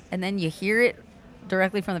happen, and then you hear it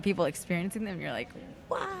directly from the people experiencing them. And you're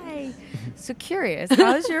why? So curious.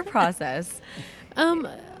 How's your process?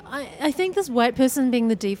 I think this white person being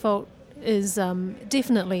the default is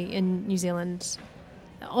definitely in New Zealand.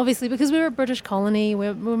 Obviously, because we're a British colony,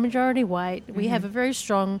 we're majority white. We have a very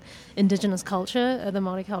strong indigenous culture, the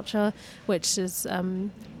Māori culture, which is,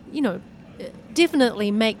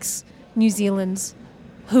 definitely makes New Zealand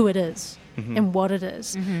who it is and what it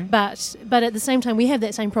is. But at the same time, we have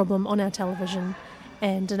that same problem on our television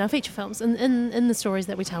and in our feature films, in the stories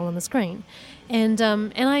that we tell on the screen, and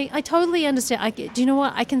I totally understand. Do you know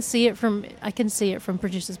what? I can see it from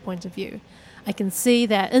producers' point of view. I can see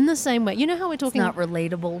that in the same way. You know how we're talking. It's not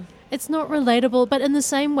relatable. It's not relatable, but in the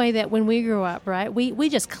same way that when we grew up, right, we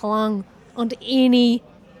just clung onto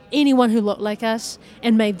anyone who looked like us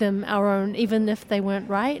and made them our own, even if they weren't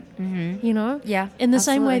right. Yeah. In the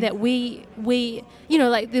same way that we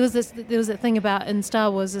there was that thing about in Star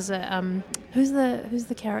Wars is who's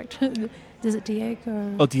the character? Is it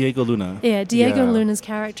Diego? Oh, Diego Luna. Yeah, Diego Luna's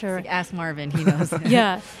character. Ask Marvin, he knows.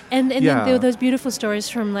 Yeah, and then there were those beautiful stories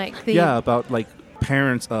from about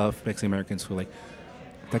parents of Mexican Americans who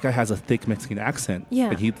that guy has a thick Mexican accent. Yeah,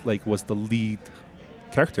 and he was the lead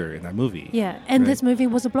character in that movie. Yeah, and right? this movie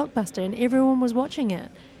was a blockbuster, and everyone was watching it,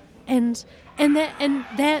 and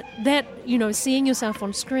that seeing yourself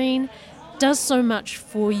on screen does so much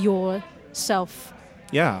for yourself,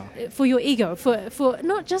 Yeah. for your ego, for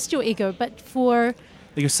not just your ego, but for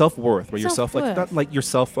Like your self-worth, or your Self-worth. not like your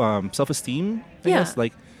self-esteem, I Yeah. guess.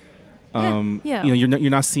 Like, Yeah.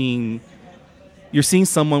 you're seeing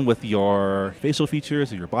someone with your facial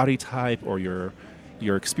features or your body type or your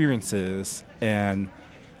experiences, and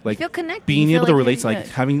like feel connected. being You able feel to like relate to you're- like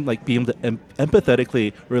having like being able to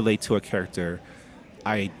empathetically relate to a character.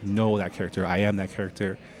 I know that character. I am that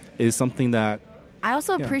character. Is something that I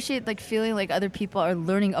also Yeah. appreciate like feeling like other people are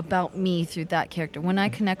learning about me through that character when I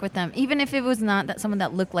connect with them, even if it was not that someone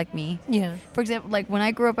that looked like me. yeah. For example, like when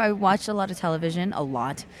I grew up, I watched a lot of television,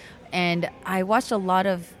 and I watched a lot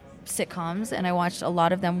of sitcoms, and I watched a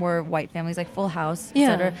lot of them were white families, like Full House,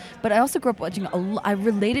 Yeah. etc. But I also grew up watching I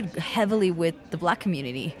related heavily with the Black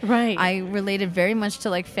community. Right. I related very much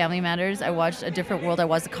to like Family Matters. I watched A Different World. I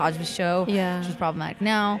watched The Cosby Show. Yeah. Which is problematic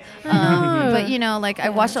now. know. But like I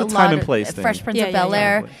watched It's a a time lot and of place thing. Fresh Prince Yeah, of yeah, Bel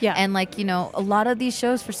Air, yeah. and like a lot of these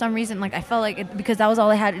shows for some reason, like I felt like because that was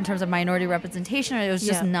all I had in terms of minority representation. It was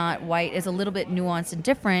just Yeah. not white. It's a little bit nuanced and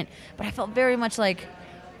different, but I felt very much like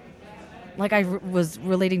I was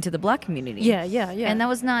relating to the Black community. Yeah. And that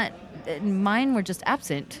was not mine. Were just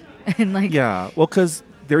absent, and like yeah, well, because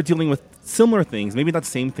they're dealing with similar things, maybe not the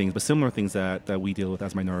same things, but similar things that we deal with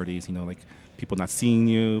as minorities. Like people not seeing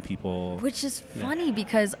you, people. Which is funny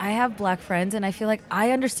because I have Black friends, and I feel like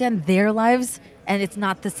I understand their lives, and it's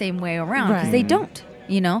not the same way around because Right. they don't.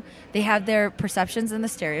 They have their perceptions and the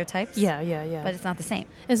stereotypes. yeah. But it's not the same.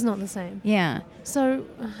 It's not the same. Yeah. So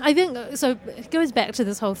I think it goes back to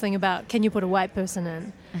this whole thing about can you put a white person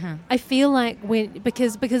in? I feel like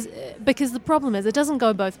because the problem is it doesn't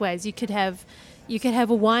go both ways. You could have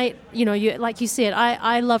a white, like you said,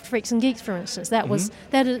 I loved Freaks and Geeks, for instance. That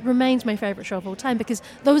remains my favorite show of all time because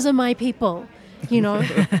those are my people.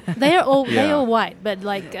 They are all white, but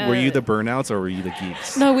like were you the burnouts or were you the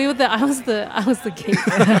geeks? no, I was the geek.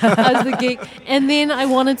 I was the geek, and then I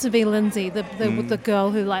wanted to be Lindsay, the girl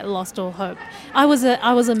who like lost all hope. I was a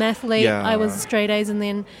mathlete. Yeah. I was straight A's, and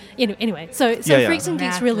then anyway. So Yeah. Freaks and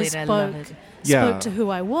Geeks really Mathlete, I love spoke it. Yeah. to who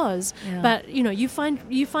I was. Yeah. But you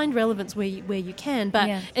find relevance where you can. But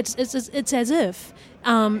Yeah. it's as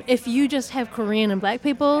if you just have Korean and Black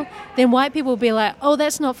people, then white people will be like, oh,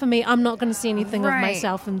 that's not for me. I'm not going to see anything of Right.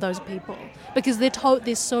 myself in those people because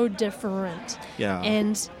they're so different. Yeah.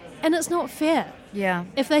 And it's not fair. Yeah.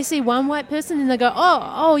 If they see one white person and they go,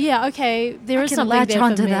 oh yeah, okay, there is can something latch there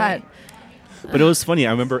onto for me. that. But it was funny.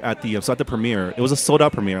 I remember at the premiere, it was a sold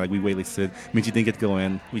out premiere. Like we waitlisted, means you didn't get to go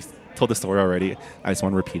in. We told the story already. I just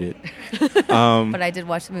want to repeat it. But I did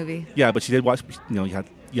watch the movie. Yeah, but she did watch. You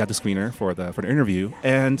had the screener for the interview,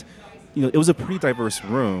 and it was a pretty diverse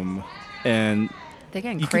room, and They're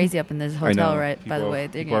getting You can- crazy up in this I hotel, know right? By the people- way,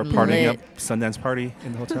 they're people are getting partying lit. up Sundance party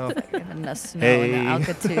in the hotel. Having the snow Hey. and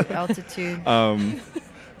the altitude.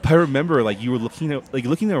 But I remember, like, you were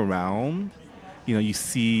looking around, you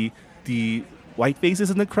see the white faces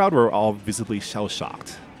in the crowd were all visibly shell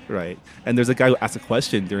shocked, right? And there's a guy who asked a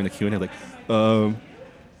question during the Q&A, like,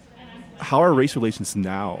 how are race relations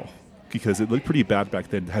now? Because it looked pretty bad back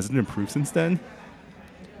then. Has it improved since then?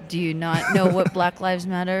 Do you not know what Black Lives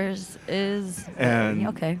Matters is? And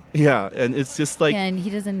Okay. yeah, and it's just like, Yeah, and he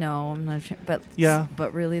doesn't know. I'm not sure. But Yeah.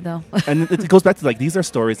 But really though. and it goes back to like these are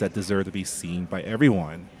stories that deserve to be seen by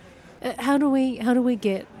everyone. How do we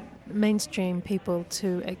get mainstream people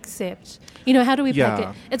to accept? How do we Yeah. pack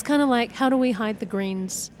it? It's kind of like how do we hide the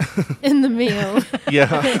greens in the meal?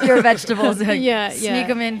 Yeah. Your vegetables. Like, Yeah, Sneak yeah.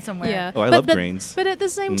 them in somewhere. Yeah. Oh, I love grains. But at the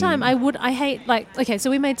same time, I hate like okay. So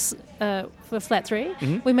we made for Flat 3,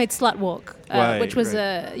 we made Slut Walk, Right, which was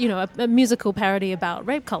a musical parody about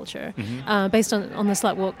rape culture, based on the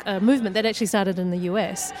Slut Walk movement that actually started in the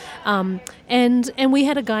US, and we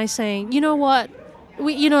had a guy saying, you know what.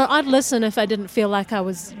 I'd listen if I didn't feel like I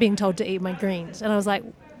was being told to eat my greens, and I was like,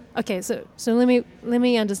 okay, so let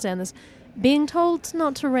me understand this. Being told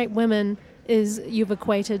not to rape women is you've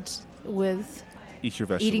equated with Eat your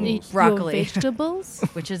vegetables. Eating broccoli. your vegetables.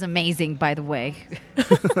 Which is amazing, by the way.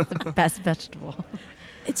 The best vegetable.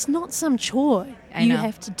 It's not some chore I you know.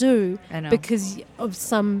 have to do I know. because of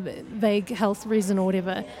some vague health reason or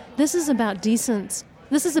whatever. This is about decent.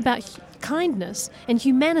 This is about kindness and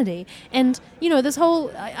humanity. And, this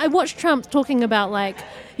whole... I watched Trump talking about, like,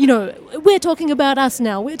 we're talking about us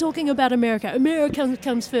now. We're talking about America. America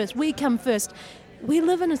comes first. We come first. We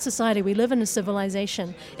live in a society. We live in a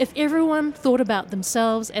civilization. If everyone thought about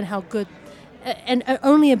themselves and how good... and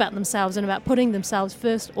only about themselves and about putting themselves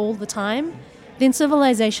first all the time, then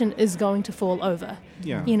civilization is going to fall over.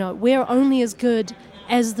 Yeah. You know, we're only as good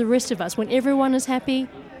as the rest of us. When everyone is happy,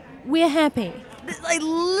 we're happy. Like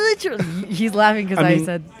literally, he's laughing because I I mean-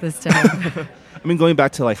 said this to him. I mean, going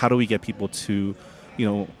back to like, how do we get people to, you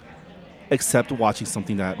know, accept watching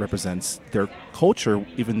something that represents their culture,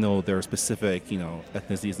 even though their specific, you know,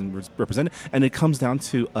 ethnicity isn't represented? And it comes down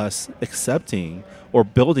to us accepting or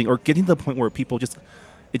building or getting to the point where people just,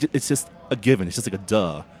 it's just a given. It's just like a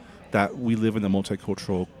duh that we live in a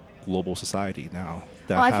multicultural global society now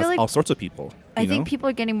that Well, I has feel like- all sorts of people. I you think know? people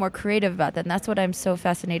are getting more creative about that, and that's what I'm so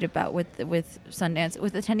fascinated about with Sundance,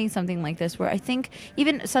 with attending something like this, where I think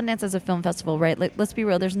even Sundance as a film festival, right? Like, let's be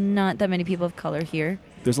real, there's not that many people of color here,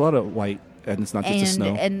 There's a lot of white, and it's not just the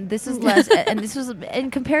snow. and this is less, and this was, and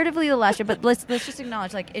comparatively to last year, but let's just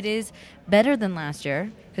acknowledge, like, it is better than last year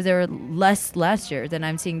because there were less last year than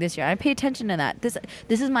I'm seeing this year. I pay attention to that.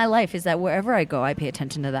 This is my life. Is that wherever I go, I pay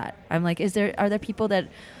attention to that. I'm like, are there people that,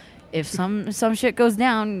 if some shit goes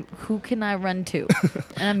down, who can I run to?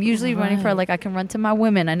 And I'm usually running for, like, I can run to my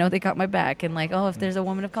women. I know they got my back. And, like, oh, if there's a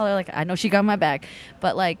woman of color, like, I know she got my back.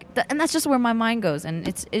 But, like, and that's just where my mind goes. And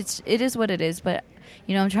it is what it is. But,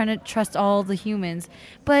 you know, I'm trying to trust all the humans.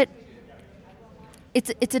 But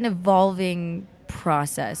it's an evolving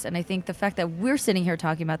process. And I think the fact that we're sitting here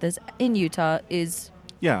talking about this in Utah is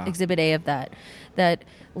Yeah. Exhibit A of that. That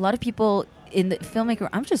a lot of people in the filmmaker,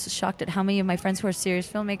 I'm just shocked at how many of my friends who are serious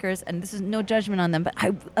filmmakers, and this is no judgment on them, but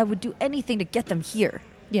I would do anything to get them here.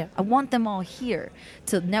 Yeah. I want them all here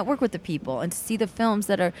to network with the people and to see the films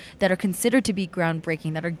that are considered to be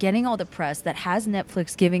groundbreaking, that are getting all the press, that has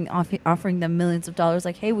Netflix offering them millions of dollars,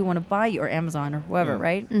 like, hey, we want to buy you, or Amazon or whoever, Yeah.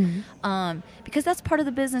 right? Because that's part of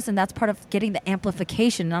the business, and that's part of getting the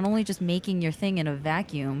amplification, not only just making your thing in a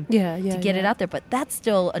vacuum Yeah, to get it out there, but that's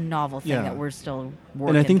still a novel thing Yeah. that we're still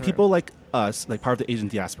working And I think through. people like us, like part of the Asian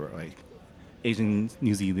diaspora, like Asian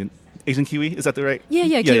New Zealand, Asian Kiwi, is that the right?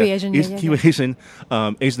 Yeah, Kiwi Asian, yeah, Kiwi Asian,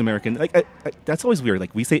 Asian American. Like I, that's always weird.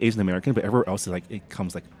 Like we say Asian American, but everywhere else is like it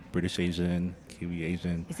comes like British Asian, Kiwi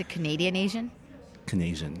Asian, Is it Canadian Asian?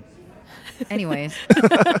 Canadian. Anyways,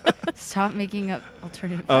 stop making up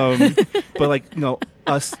alternative. But like you know,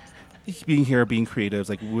 us being here, being creatives,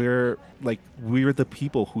 like we're the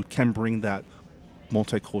people who can bring that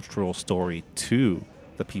multicultural story to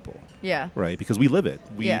the people, yeah. right? Because we live it.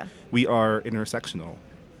 Yeah. We are intersectional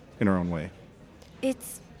in our own way.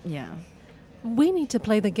 Yeah. We need to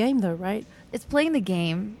play the game, though, right? It's playing the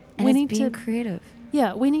game, and We it's need being to- creative.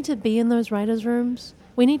 Yeah, we need to be in those writers' rooms.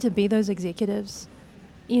 We need to be those executives,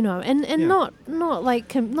 you know, and Yeah. not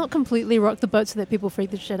like not completely rock the boat so that people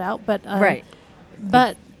freak the shit out, but Right.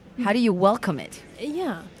 But How do you welcome it?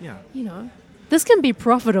 yeah, Yeah. you know, this can be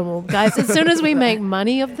profitable, guys. As soon as we make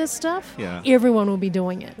money of this stuff, Yeah. everyone will be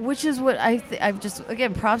doing it. Which is what I've just,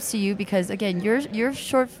 again, props to you, because again, your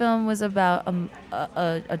short film was about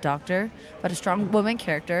a doctor, about a strong woman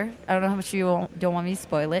character. I don't know how much you don't want me to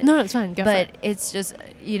spoil it. No, it's fine. Go for But it. it's just,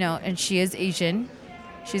 you know, and she is Asian.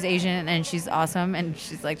 She's Asian and she's awesome, and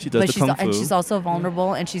she's like, She does but the she's kung and fu. she's also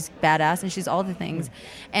vulnerable, and she's badass, and she's all the things.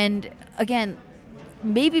 And again,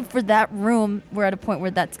 maybe for that room, we're at a point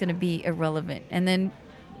where that's going to be irrelevant, and then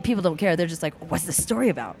people don't care. They're just like, what's the story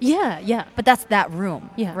about? Yeah. But that's that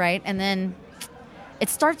room, Yeah. right? And then it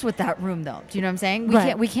starts with that room, though. Do you know what I'm saying?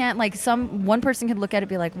 Right. We can't like one person could look at it and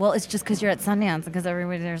be like, well, it's just because you're at Sundance, because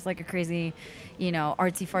everybody there's like a crazy, you know,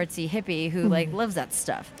 artsy fartsy hippie who like loves that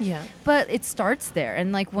stuff. Yeah. But it starts there,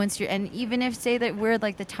 and like once you're, and even if say that we're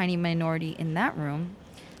like the tiny minority in that room.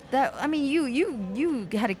 That, I mean, you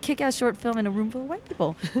had a kick-ass short film in a room full of white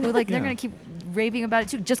people who like they're Yeah. gonna keep raving about it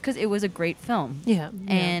too, just because it was a great film. Yeah.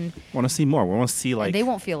 And Want to see more. We want to see like they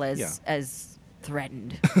won't feel as Yeah. as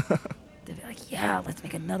threatened. They'll be like, yeah, let's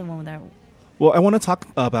make another one with that. Well, I want to talk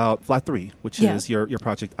about Flat 3, which Yeah. is your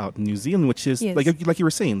project out in New Zealand, which is Yes. like you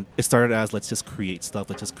were saying, it started as let's just create stuff,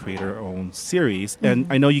 let's just create our own series. Mm-hmm. And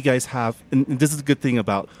I know you guys have, and this is a good thing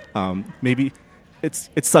about maybe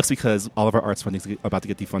it sucks because all of our arts funding is about to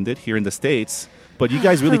get defunded here in the States, but you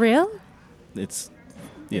guys really, For real? it's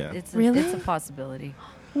yeah. It's Really? it's a possibility.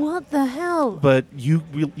 What the hell? But you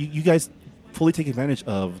guys fully take advantage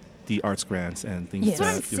of the arts grants and things Yes.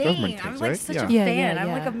 That's what that I'm your government saying. takes, I'm like right? such yeah. a Yeah, fan. yeah, I'm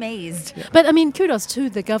yeah. like amazed. But I mean, kudos to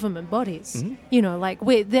the government bodies. Mm-hmm. You know, like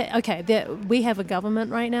we have a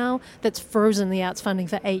government right now that's frozen the arts funding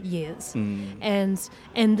for 8 years,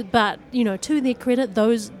 but you know, to their credit,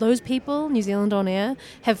 those people, New Zealand On Air,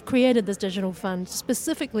 have created this digital fund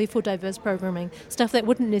specifically for diverse programming, stuff that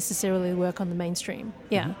wouldn't necessarily work on the mainstream.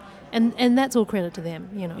 Yeah, and that's all credit to them.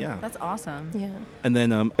 You know. Yeah. That's awesome. Yeah. And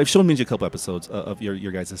then I've shown Minji a couple episodes of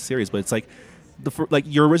your guys' series, but it's like like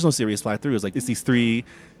your original series, Fly Through, is like it's these three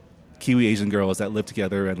Kiwi Asian girls that live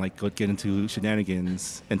together and like go get into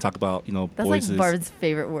shenanigans and talk about That's boys. like Barb's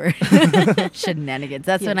favorite word. Shenanigans.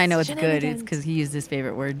 That's when I know it's good. It's because he used his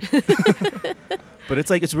favorite word. But it's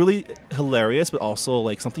like it's really hilarious, but also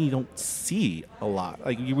like something you don't see a lot.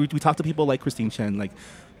 Like we talk to people like Christine Chen, like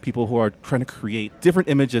people who are trying to create different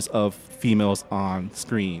images of females on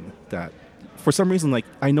screen that, for some reason, like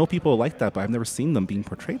I know people like that, but I've never seen them being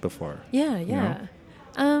portrayed before. Yeah, yeah.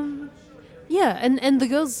 Yeah, and the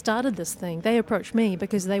girls started this thing. They approached me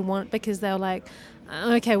because they were like,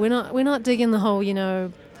 okay, we're not digging the whole,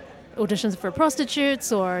 auditions for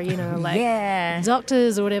prostitutes or, like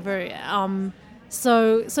doctors or whatever.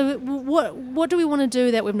 So what do we want to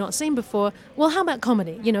do that we've not seen before? Well, how about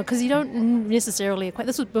comedy? Because you don't necessarily equate.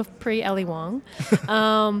 This was pre Ali Wong.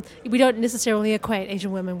 We don't necessarily equate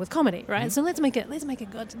Asian women with comedy, right? So let's make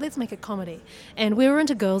a comedy. And we were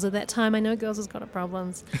into girls at that time. I know girls has got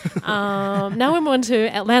problems. Now I'm on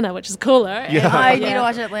to Atlanta, which is cooler. Yeah. I need to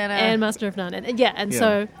watch Atlanta and Master of None.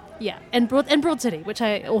 And Broad City, which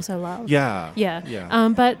I also love. Yeah.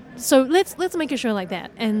 But so let's make a show like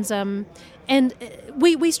that. And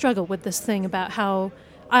we struggle with this thing about how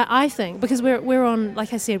I think, because we're on,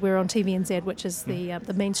 like I said, we're on TVNZ, which is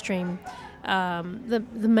the mainstream, the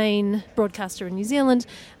main broadcaster in New Zealand.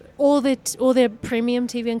 All their premium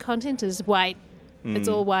TV and content is white. It's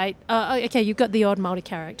all white. Okay, you've got the odd Māori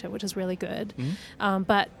character, which is really good,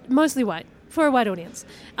 but mostly white. For a white audience.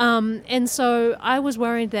 And so I was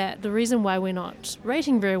worried that the reason why we're not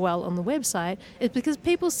rating very well on the website is because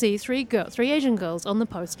people see three Asian girls on the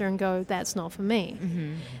poster and go, that's not for me.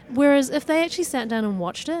 Whereas if they actually sat down and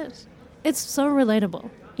watched it, it's so relatable.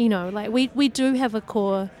 Like we do have a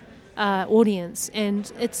core audience,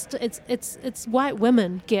 and it's white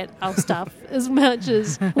women get our stuff as much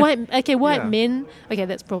as white men. Okay,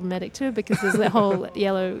 that's problematic too because there's that whole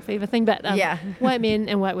yellow fever thing. But white men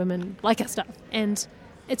and white women like our stuff, and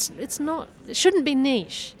it shouldn't be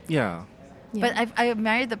niche. Yeah. But I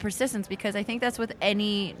admire the persistence because I think that's with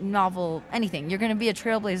any novel, anything. You're going to be a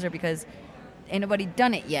trailblazer because ain't nobody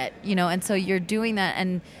done it yet, and so you're doing that,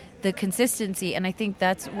 and the consistency, and I think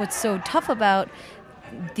that's what's so tough about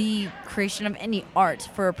the creation of any art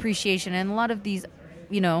for appreciation. And a lot of these,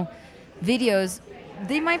 videos,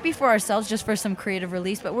 they might be for ourselves just for some creative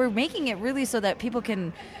release, but we're making it really so that people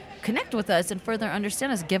can connect with us and further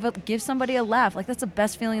understand us. Give somebody a laugh. Like that's the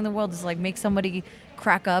best feeling in the world, is like make somebody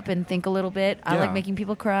crack up and think a little bit. I like making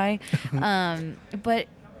people cry. And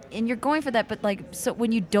you're going for that, but like, so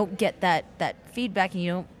when you don't get that feedback and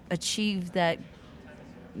you don't achieve that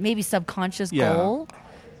maybe subconscious goal,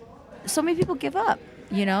 so many people give up.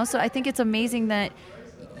 So I think it's amazing that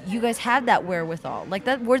you guys have that wherewithal. Like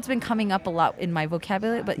that word's been coming up a lot in my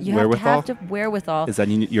vocabulary, but you have to wherewithal. Is that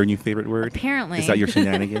your new favorite word? Apparently. Is that your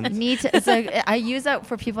shenanigans? It's like, I use that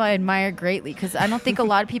for people I admire greatly because I don't think a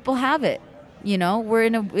lot of people have it. We're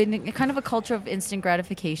in a kind of a culture of instant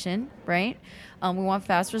gratification, right? We want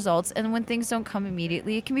fast results, and when things don't come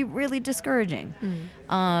immediately, it can be really discouraging.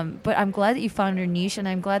 But I'm glad that you found your niche, and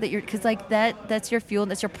I'm glad that because like that's your fuel,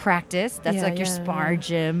 that's your practice, that's your spar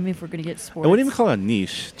gym. If we're gonna get sports, I wouldn't even call it a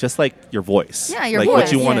niche, just like your voice. Yeah, your like voice.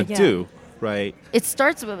 what you want to do, right? It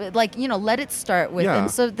starts with let it start with, and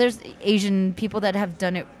so there's Asian people that have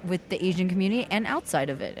done it with the Asian community and outside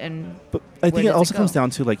of it, but I think it also comes down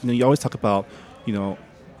to you always talk about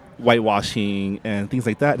whitewashing and things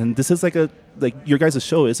like that, and this is like your guys'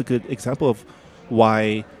 show is a good example of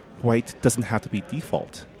why white doesn't have to be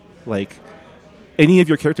default. Like any of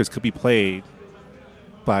your characters could be played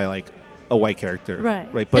by like a white character,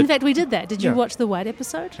 right? But in fact, we did that. Did you watch the white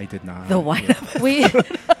episode? I did not. The white. We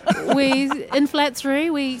in Flat 3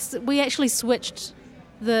 we actually switched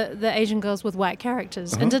the Asian girls with white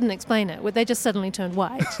characters and didn't explain it. They just suddenly turned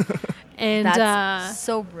white. And that's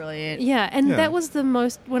so brilliant. Yeah, and that was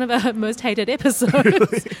one of our most hated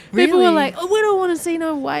episodes. People were like, "Oh, we don't want to see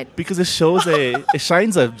no white." Because it shows it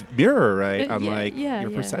shines a mirror, right, on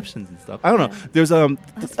your perceptions and stuff. I don't know. There's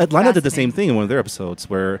Atlanta did the same thing in one of their episodes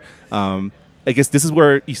where I guess this is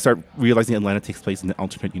where you start realizing Atlanta takes place in the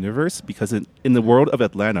alternate universe, because in the world of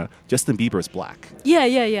Atlanta, Justin Bieber is black. Yeah.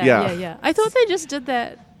 I thought they just did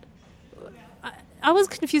that. I was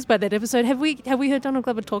confused by that episode. Have we heard Donald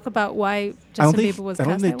Glover talk about why Justin Bieber was cast that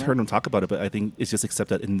way? I don't think they turned and talk about it, but I think it's just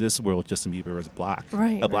accepted that in this world, Justin Bieber is black,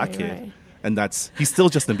 a black kid, right. And he's still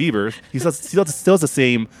Justin Bieber. He still has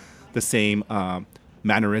the same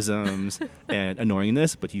mannerisms and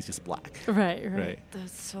annoyingness, but he's just black. Right.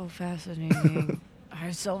 That's so fascinating. I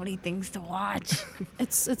have so many things to watch.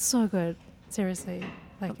 It's so good. Seriously.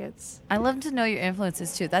 Like it's I love to know your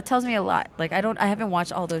influences too. That tells me a lot. Like I haven't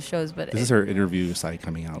watched all those shows, but This is her interview side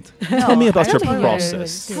coming out. No, Tell me about I your don't know.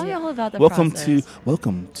 process. Tell me all about the Welcome process.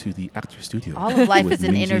 to the actor studio. All of life with is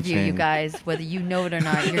an Minji interview, you Chang. guys. Whether you know it or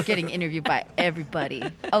not, you're getting interviewed by everybody.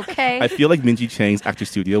 Okay. I feel like Minji Chang's actor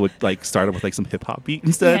studio would like start off with like some hip hop beat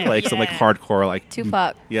instead, like some like hardcore like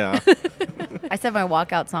Tupac. Yeah. I said my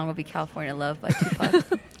walkout song will be "California Love" by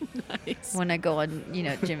Tupac. nice. When I go on,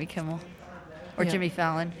 Jimmy Kimmel or Yeah. Jimmy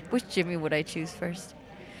Fallon. Which Jimmy would I choose first?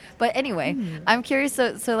 But anyway, I'm curious.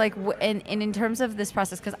 So like, and in terms of this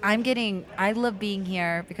process, because I love being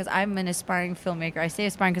here because I'm an aspiring filmmaker. I say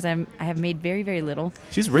aspiring because I have made very, very little.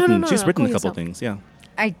 She's written no, she's no, written a call couple yourself. things, yeah.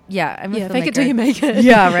 I'm a Yeah, filmmaker. fake it till you make it.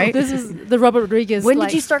 Yeah, right? This is the Robert Rodriguez. When like,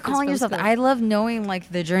 did you start this calling film yourself that? school. I love knowing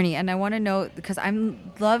like the journey, and I want to know because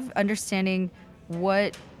love understanding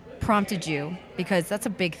what prompted you, because that's a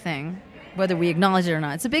big thing, whether we acknowledge it or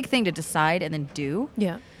not. It's a big thing to decide and then do.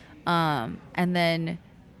 Yeah. And then,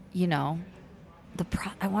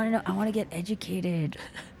 I want to know. I want to get educated.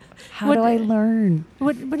 How What- do I learn?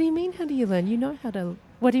 What do you mean? How do you learn? You know how to.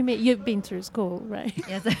 What do you mean? You've been through school, right?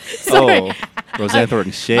 Yes. Oh, Roseanne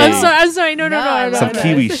Thornton shade. I'm sorry. No. Some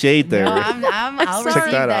Kiwi shade there. No, I'll Check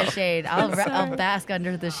receive that that out. shade. I'll bask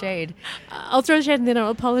under the shade. I'll throw shade and then I'll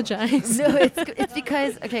apologize. No, it's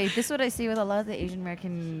because this is what I see with a lot of the Asian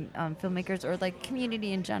American filmmakers or like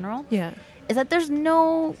community in general. Yeah. Is that there's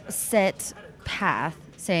no set path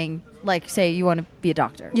saying like say you want to be a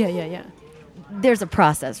doctor. Yeah. There's a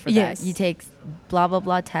process for Yes. that. You take blah blah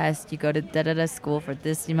blah test. You go to da school for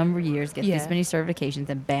this number of years, get Yeah. this many certifications,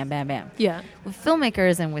 and bam, bam, bam. Yeah. With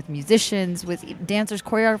filmmakers and with musicians, with dancers,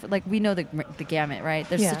 choreographers, like we know the gamut, right?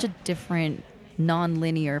 There's Yeah. such a different,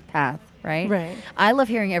 non-linear path, right? Right. I love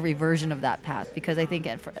hearing every version of that path because I think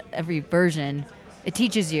for every version, it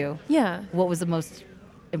teaches you Yeah. what was the most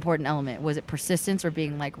important element. Was it persistence or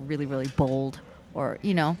being like really, really bold? Or,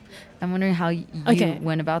 I'm wondering how you Okay.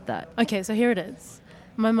 went about that. Okay, so here it is.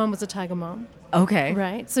 My mom was a tiger mom, Okay.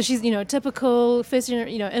 right? So she's, typical first,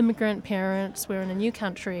 immigrant parents. We're in a new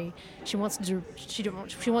country. She wants to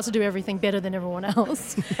do everything better than everyone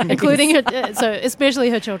else, including her. So especially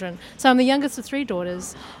her children. So I'm the youngest of three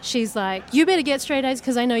daughters. She's like, you better get straight A's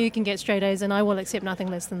because I know you can get straight A's, and I will accept nothing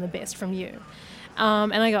less than the best from you.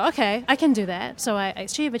 And I go, okay, I can do that. So I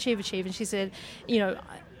achieve, and she said,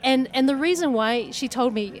 And the reason why she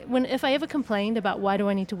told me, if I ever complained about why do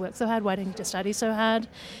I need to work so hard, why do I need to study so hard,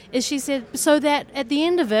 is she said, so that at the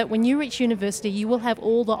end of it, when you reach university, you will have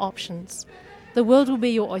all the options. The world will be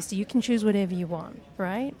your oyster. You can choose whatever you want,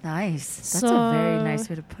 right? Nice. That's a very So- nice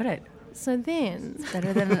way to put it. So then,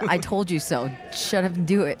 Better than I told you so. Shut up and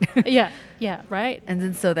do it. yeah, right. And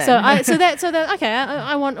then so then. Okay,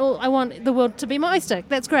 I want the world to be my oyster.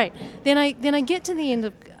 That's great. Then I get to the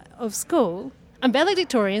end of school. I'm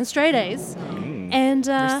valedictorian, straight A's, and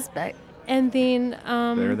Respect. and then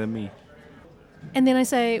Better than me. and then I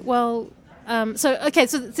say, well, so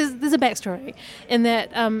there's a backstory in that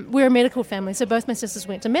we're a medical family. So both my sisters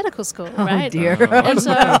went to medical school, right? Oh dear. And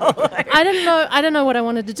so I didn't know what I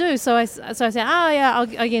wanted to do. So I said, I'll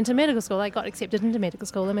get into medical school. I got accepted into medical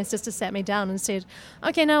school, and my sister sat me down and said,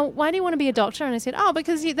 okay, now why do you want to be a doctor? And I said,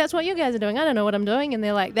 because that's what you guys are doing. I don't know what I'm doing. And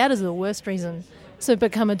they're like, that is the worst reason to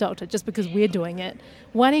become a doctor, just because we're doing it.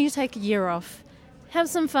 Why don't you take a year off? Have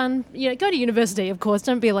some fun, go to university, of course.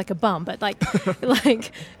 Don't be like a bum, but like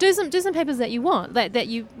do some papers that you want, that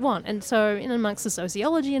you want. And so, amongst the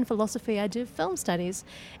sociology and philosophy, I do film studies,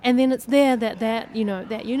 and then it's there that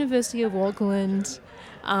University of Auckland,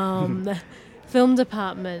 film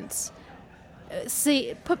department,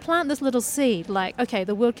 plant this little seed. Like, okay,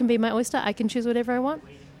 the world can be my oyster. I can choose whatever I want.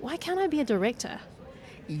 Why can't I be a director?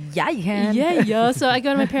 Yeah, you can. Yeah. So I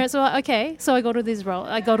go to my parents. So okay. So I got all these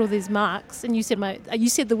I got all these marks, and you said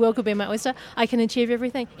the world could be my oyster. I can achieve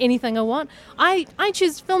anything I want. I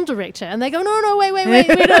choose film director, and they go, no, wait. We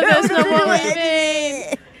don't. That's not what we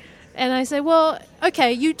mean. And I say, well,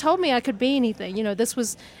 okay, you told me I could be anything. This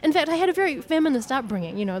was, in fact, I had a very feminist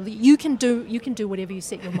upbringing. You can do whatever you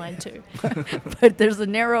set your mind to. But there's a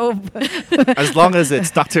narrow As long as it's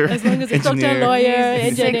doctor, As long as it's engineer. doctor, lawyer,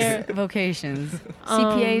 engineer. 6 vocations.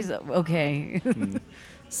 CPAs, okay.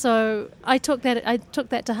 So I took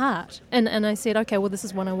that to heart, and I said, okay, well, this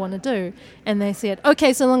is what I want to do. And they said,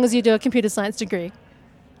 okay, so long as you do a computer science degree.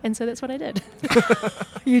 And so that's what I did.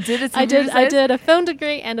 You did it. I did a film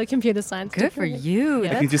degree and a computer science Good for degree. you. You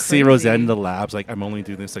can just see Roseanne in the labs, like, I'm only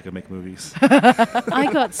doing this so I can make movies. I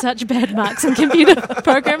got such bad marks in computer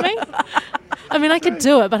programming. I mean, I could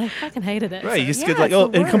do it, but I fucking hated it. Right, so- you just Yeah, get like, it's oh,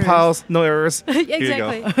 the it compiles, no errors. Yeah, Here you go.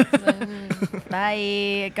 exactly.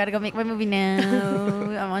 Bye. I gotta go make my movie now.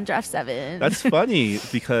 I'm on draft 7. That's funny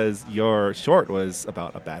because your short was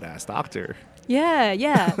about a badass doctor.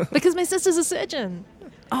 yeah. Because my sister's a surgeon.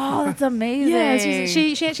 oh, that's amazing. Yeah,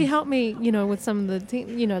 she actually helped me, with some of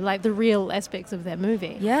the, like the real aspects of that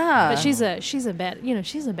movie. Yeah. But she's a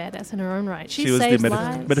badass in her own right. She was the saves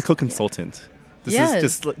lives. medical consultant. This Yes.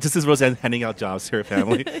 is just as Roseanne handing out jobs to her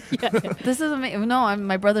family. This is amazing. No,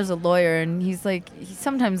 my brother's a lawyer, and he's like, he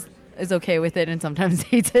sometimes is okay with it and sometimes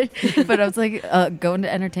hates it. But I was like, go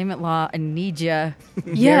into entertainment law. I need you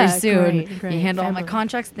Yeah, very soon. great You handle all my family.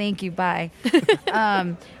 contracts. Thank you. Bye.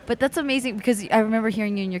 But that's amazing because I remember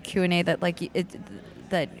hearing you in your Q&A that like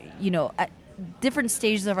at different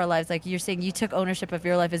stages of our lives, like you're saying you took ownership of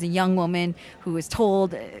your life as a young woman who was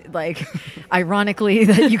told, like, ironically,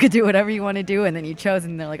 that you could do whatever you want to do, and then you chose,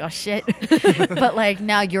 and they're like, oh shit. But like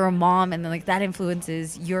now you're a mom, and then like that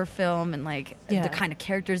influences your film and like Yeah. the kind of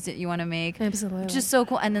characters that you want to make. Absolutely. Which is so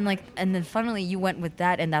cool. And then finally you went with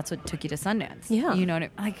that, and that's what took you to Sundance. Yeah. You know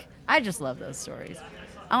what I just love those stories.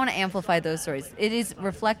 I want to amplify those stories. It is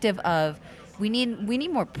reflective of we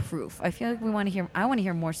need more proof. I feel like I want to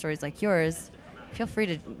hear more stories like yours. Feel free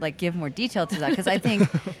to like give more detail to that, because I think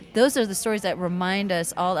those are the stories that remind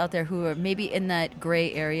us all out there who are maybe in that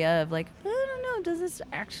gray area of like, I don't know, does this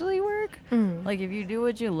actually work? Like if you do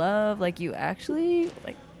what you love, like you actually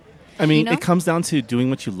like. I mean, You know? it comes down to doing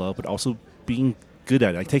what you love, but also being good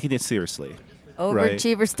at it, like taking it seriously.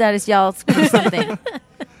 Overachiever status, y'all. Or something.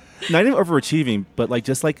 Not even overachieving, but like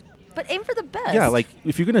just like But aim for the best. yeah, like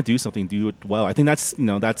if you're gonna do something, do it well. I think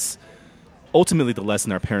that's ultimately the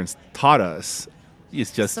lesson our parents taught us.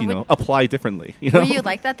 Is just So apply differently. You know, Were you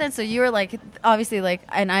like that then? So you were like, obviously, like,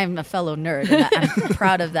 and I'm a fellow nerd, and I'm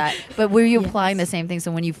proud of that. But were you Yes. applying the same thing? So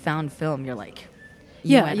when you found film, you're like,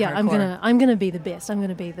 you Yeah, went yeah. hardcore. I'm gonna be the best. I'm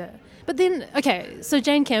gonna be the. But then, okay. So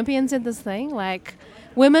Jane Campion said this thing like,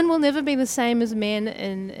 women will never be the same as men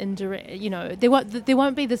in direct. There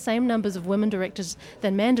won't be the same numbers of women directors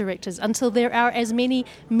than man directors until there are as many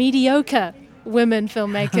mediocre women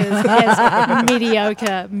filmmakers as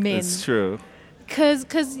mediocre men. it's true.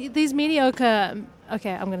 Because these mediocre,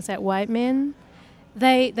 okay, I'm going to say it, white men,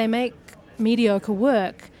 they make mediocre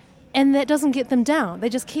work, and that doesn't get them down. They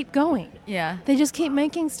just keep going. Yeah. They just keep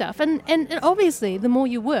making stuff. And obviously, the more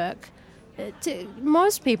you work, to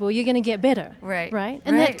most people, you're going to get better. Right. Right.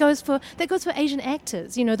 And Right. that goes for Asian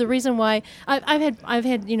actors. The reason why I've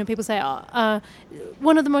had people say,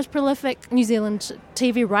 one of the most prolific New Zealand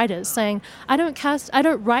TV writers saying, I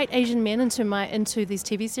don't write Asian men into these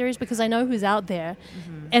TV series because I know who's out there,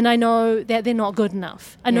 and I know that they're not good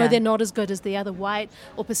enough. I know Yeah. they're not as good as the other white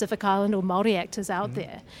or Pacific Island or Māori actors out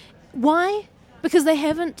there. Why? Because they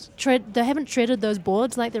haven't treaded those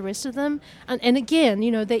boards like the rest of them. And again,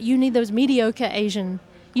 that you need those mediocre Asian.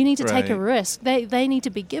 You need to take a Right. risk. They need to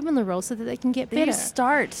be given the role so that they can get They better.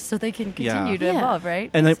 start so they can continue Yeah. to Yeah. evolve, right?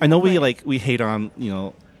 And I know we hate on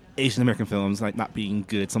Asian American films like not being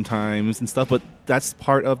good sometimes and stuff, but that's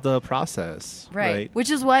part of the process, right? Which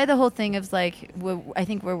is why the whole thing of like, I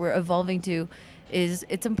think where we're evolving to is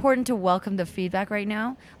it's important to welcome the feedback right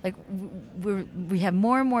now. Like we have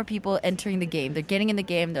more and more people entering the game. They're getting in the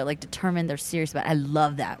game. They're like determined. They're serious about it. I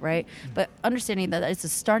love that, right? But understanding that it's a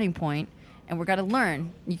starting point, and we're gonna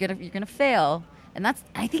learn. You're gonna fail, and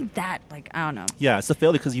I think that like I don't know. Yeah, it's a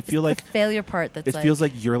failure because you feel like the failure part. That's it feels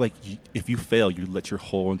like if you fail, you let your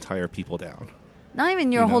whole entire people down. not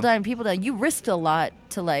even your you whole know? time people that you risked a lot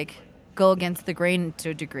to like go against the grain to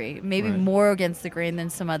a degree, maybe Right. more against the grain than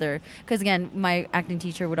some other, because again my acting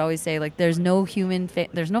teacher would always say like there's no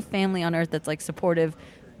there's no family on earth that's like supportive,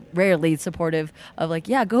 rarely supportive of like,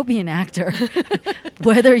 yeah, go be an actor.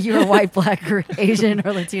 Whether you're white, black, or Asian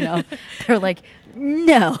or Latino, they're like,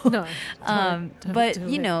 no. No, don't But do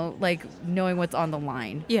you it. know, like knowing what's on the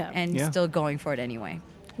line, Yeah. and Yeah. still going for it anyway.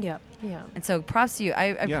 Yeah, yeah. And so props to you. I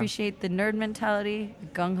Yeah. appreciate the nerd mentality,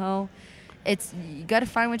 gung ho. It's you got to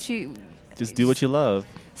find what you. Just do what you love.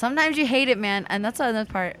 Sometimes you hate it, man, and that's another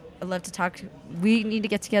part I love to talk. We need to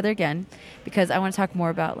get together again because I want to talk more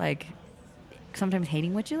about like sometimes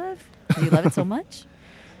hating what you love because you love it so much.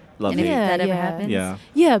 Love And if it. Yeah, that ever yeah. happens, Yeah.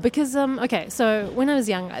 Yeah, because okay, so when I was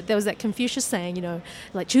young, there was that Confucius saying,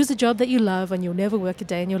 like choose a job that you love and you'll never work a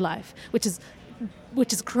day in your life, which is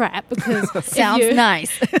crap because sounds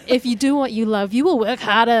nice. if you do what you love, you will work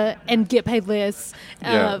harder and get paid less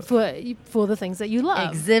Yeah. for the things that you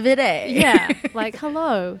love. Exhibit A. Yeah, like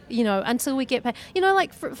hello, until we get paid.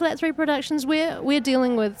 Like for Flat 3 Productions, we're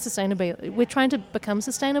dealing with sustainability. We're trying to become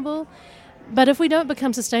sustainable, but if we don't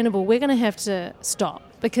become sustainable, we're going to have to stop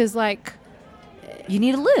because like You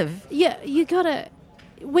need to live. Yeah, you gotta.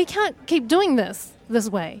 We can't keep doing this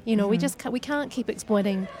way. You know, we can't keep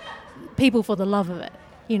exploiting people for the love of it.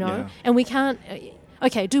 You know, Yeah. and we can't.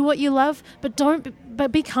 Okay, do what you love, but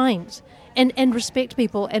but be kind and respect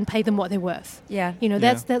people and pay them what they're worth. Yeah. You know,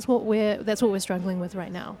 Yeah. that's what we're struggling with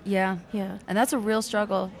right now. Yeah. Yeah. And that's a real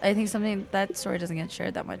struggle. I think that story doesn't get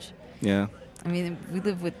shared that much. Yeah. I mean, we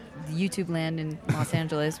live with YouTube land in Los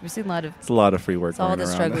Angeles. We see a lot of It's a lot of free work it's all going the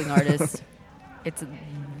around. struggling artists. It's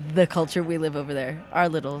the culture we live over there. Our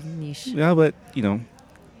little niche. Yeah, but, you know,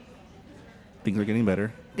 things are getting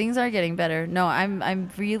better. Things are getting better. No, I'm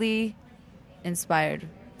really inspired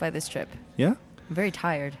by this trip. Yeah? I'm very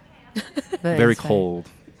tired. but Very inspired. cold.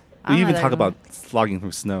 I'm We not even that talk cold. about slogging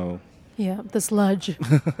through snow. Yeah, the sludge,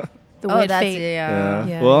 the Oh, wet that's feet. Yeah.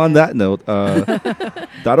 Yeah, Well, on yeah. that note,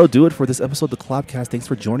 that'll do it for this episode of the Collabcast. Thanks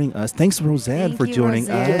for joining us. Thanks, Roseanne, Thank for you, joining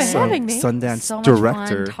Roseanne. us. Thank you for having me. Sundance So much fun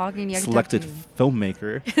director, talking to you. I could talk selected to you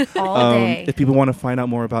filmmaker. all day. If people want to find out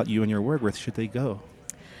more about you and your work, where should they go?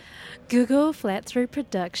 Google Flat Through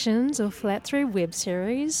Productions or Flat Through Web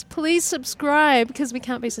Series. Please subscribe because we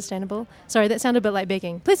can't be sustainable. Sorry, that sounded a bit like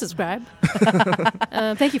begging. Please subscribe.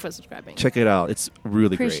 Thank you for subscribing. Check it out. It's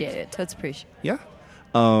really Appreciate great. it. Totes appreciate it. Yeah.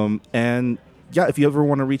 And yeah, if you ever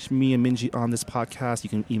want to reach me and Minji on this podcast, you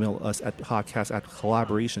can email us at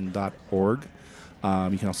podcast@collaboration.org.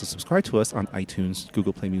 You can also subscribe to us on iTunes,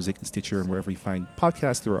 Google Play Music, and Stitcher, and wherever you find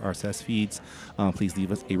podcasts through our RSS feeds. Please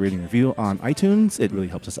leave us a rating review on iTunes. It really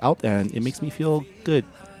helps us out, and it makes me feel good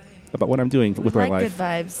about what I'm doing with my Like life. good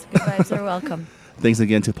vibes. Good vibes are welcome. Thanks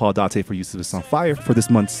again to Paul Date for use of this on Fire for this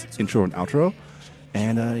month's intro and outro.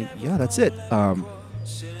 And yeah, that's it.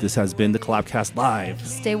 This has been the Collabcast Live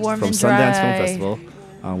Stay warm from and dry. Sundance Film Festival.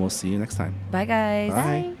 We'll see you next time. Bye, guys.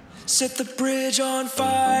 Bye. Set the bridge on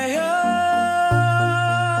fire.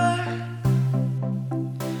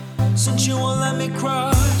 Since you won't let me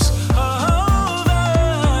cross over,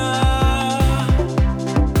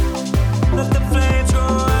 let the flames go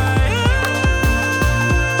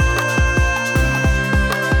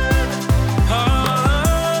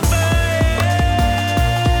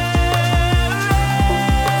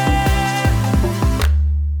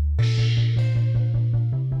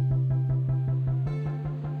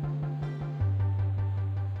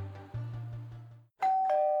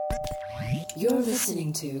You're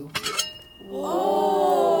listening to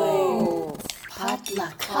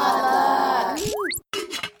Potluck.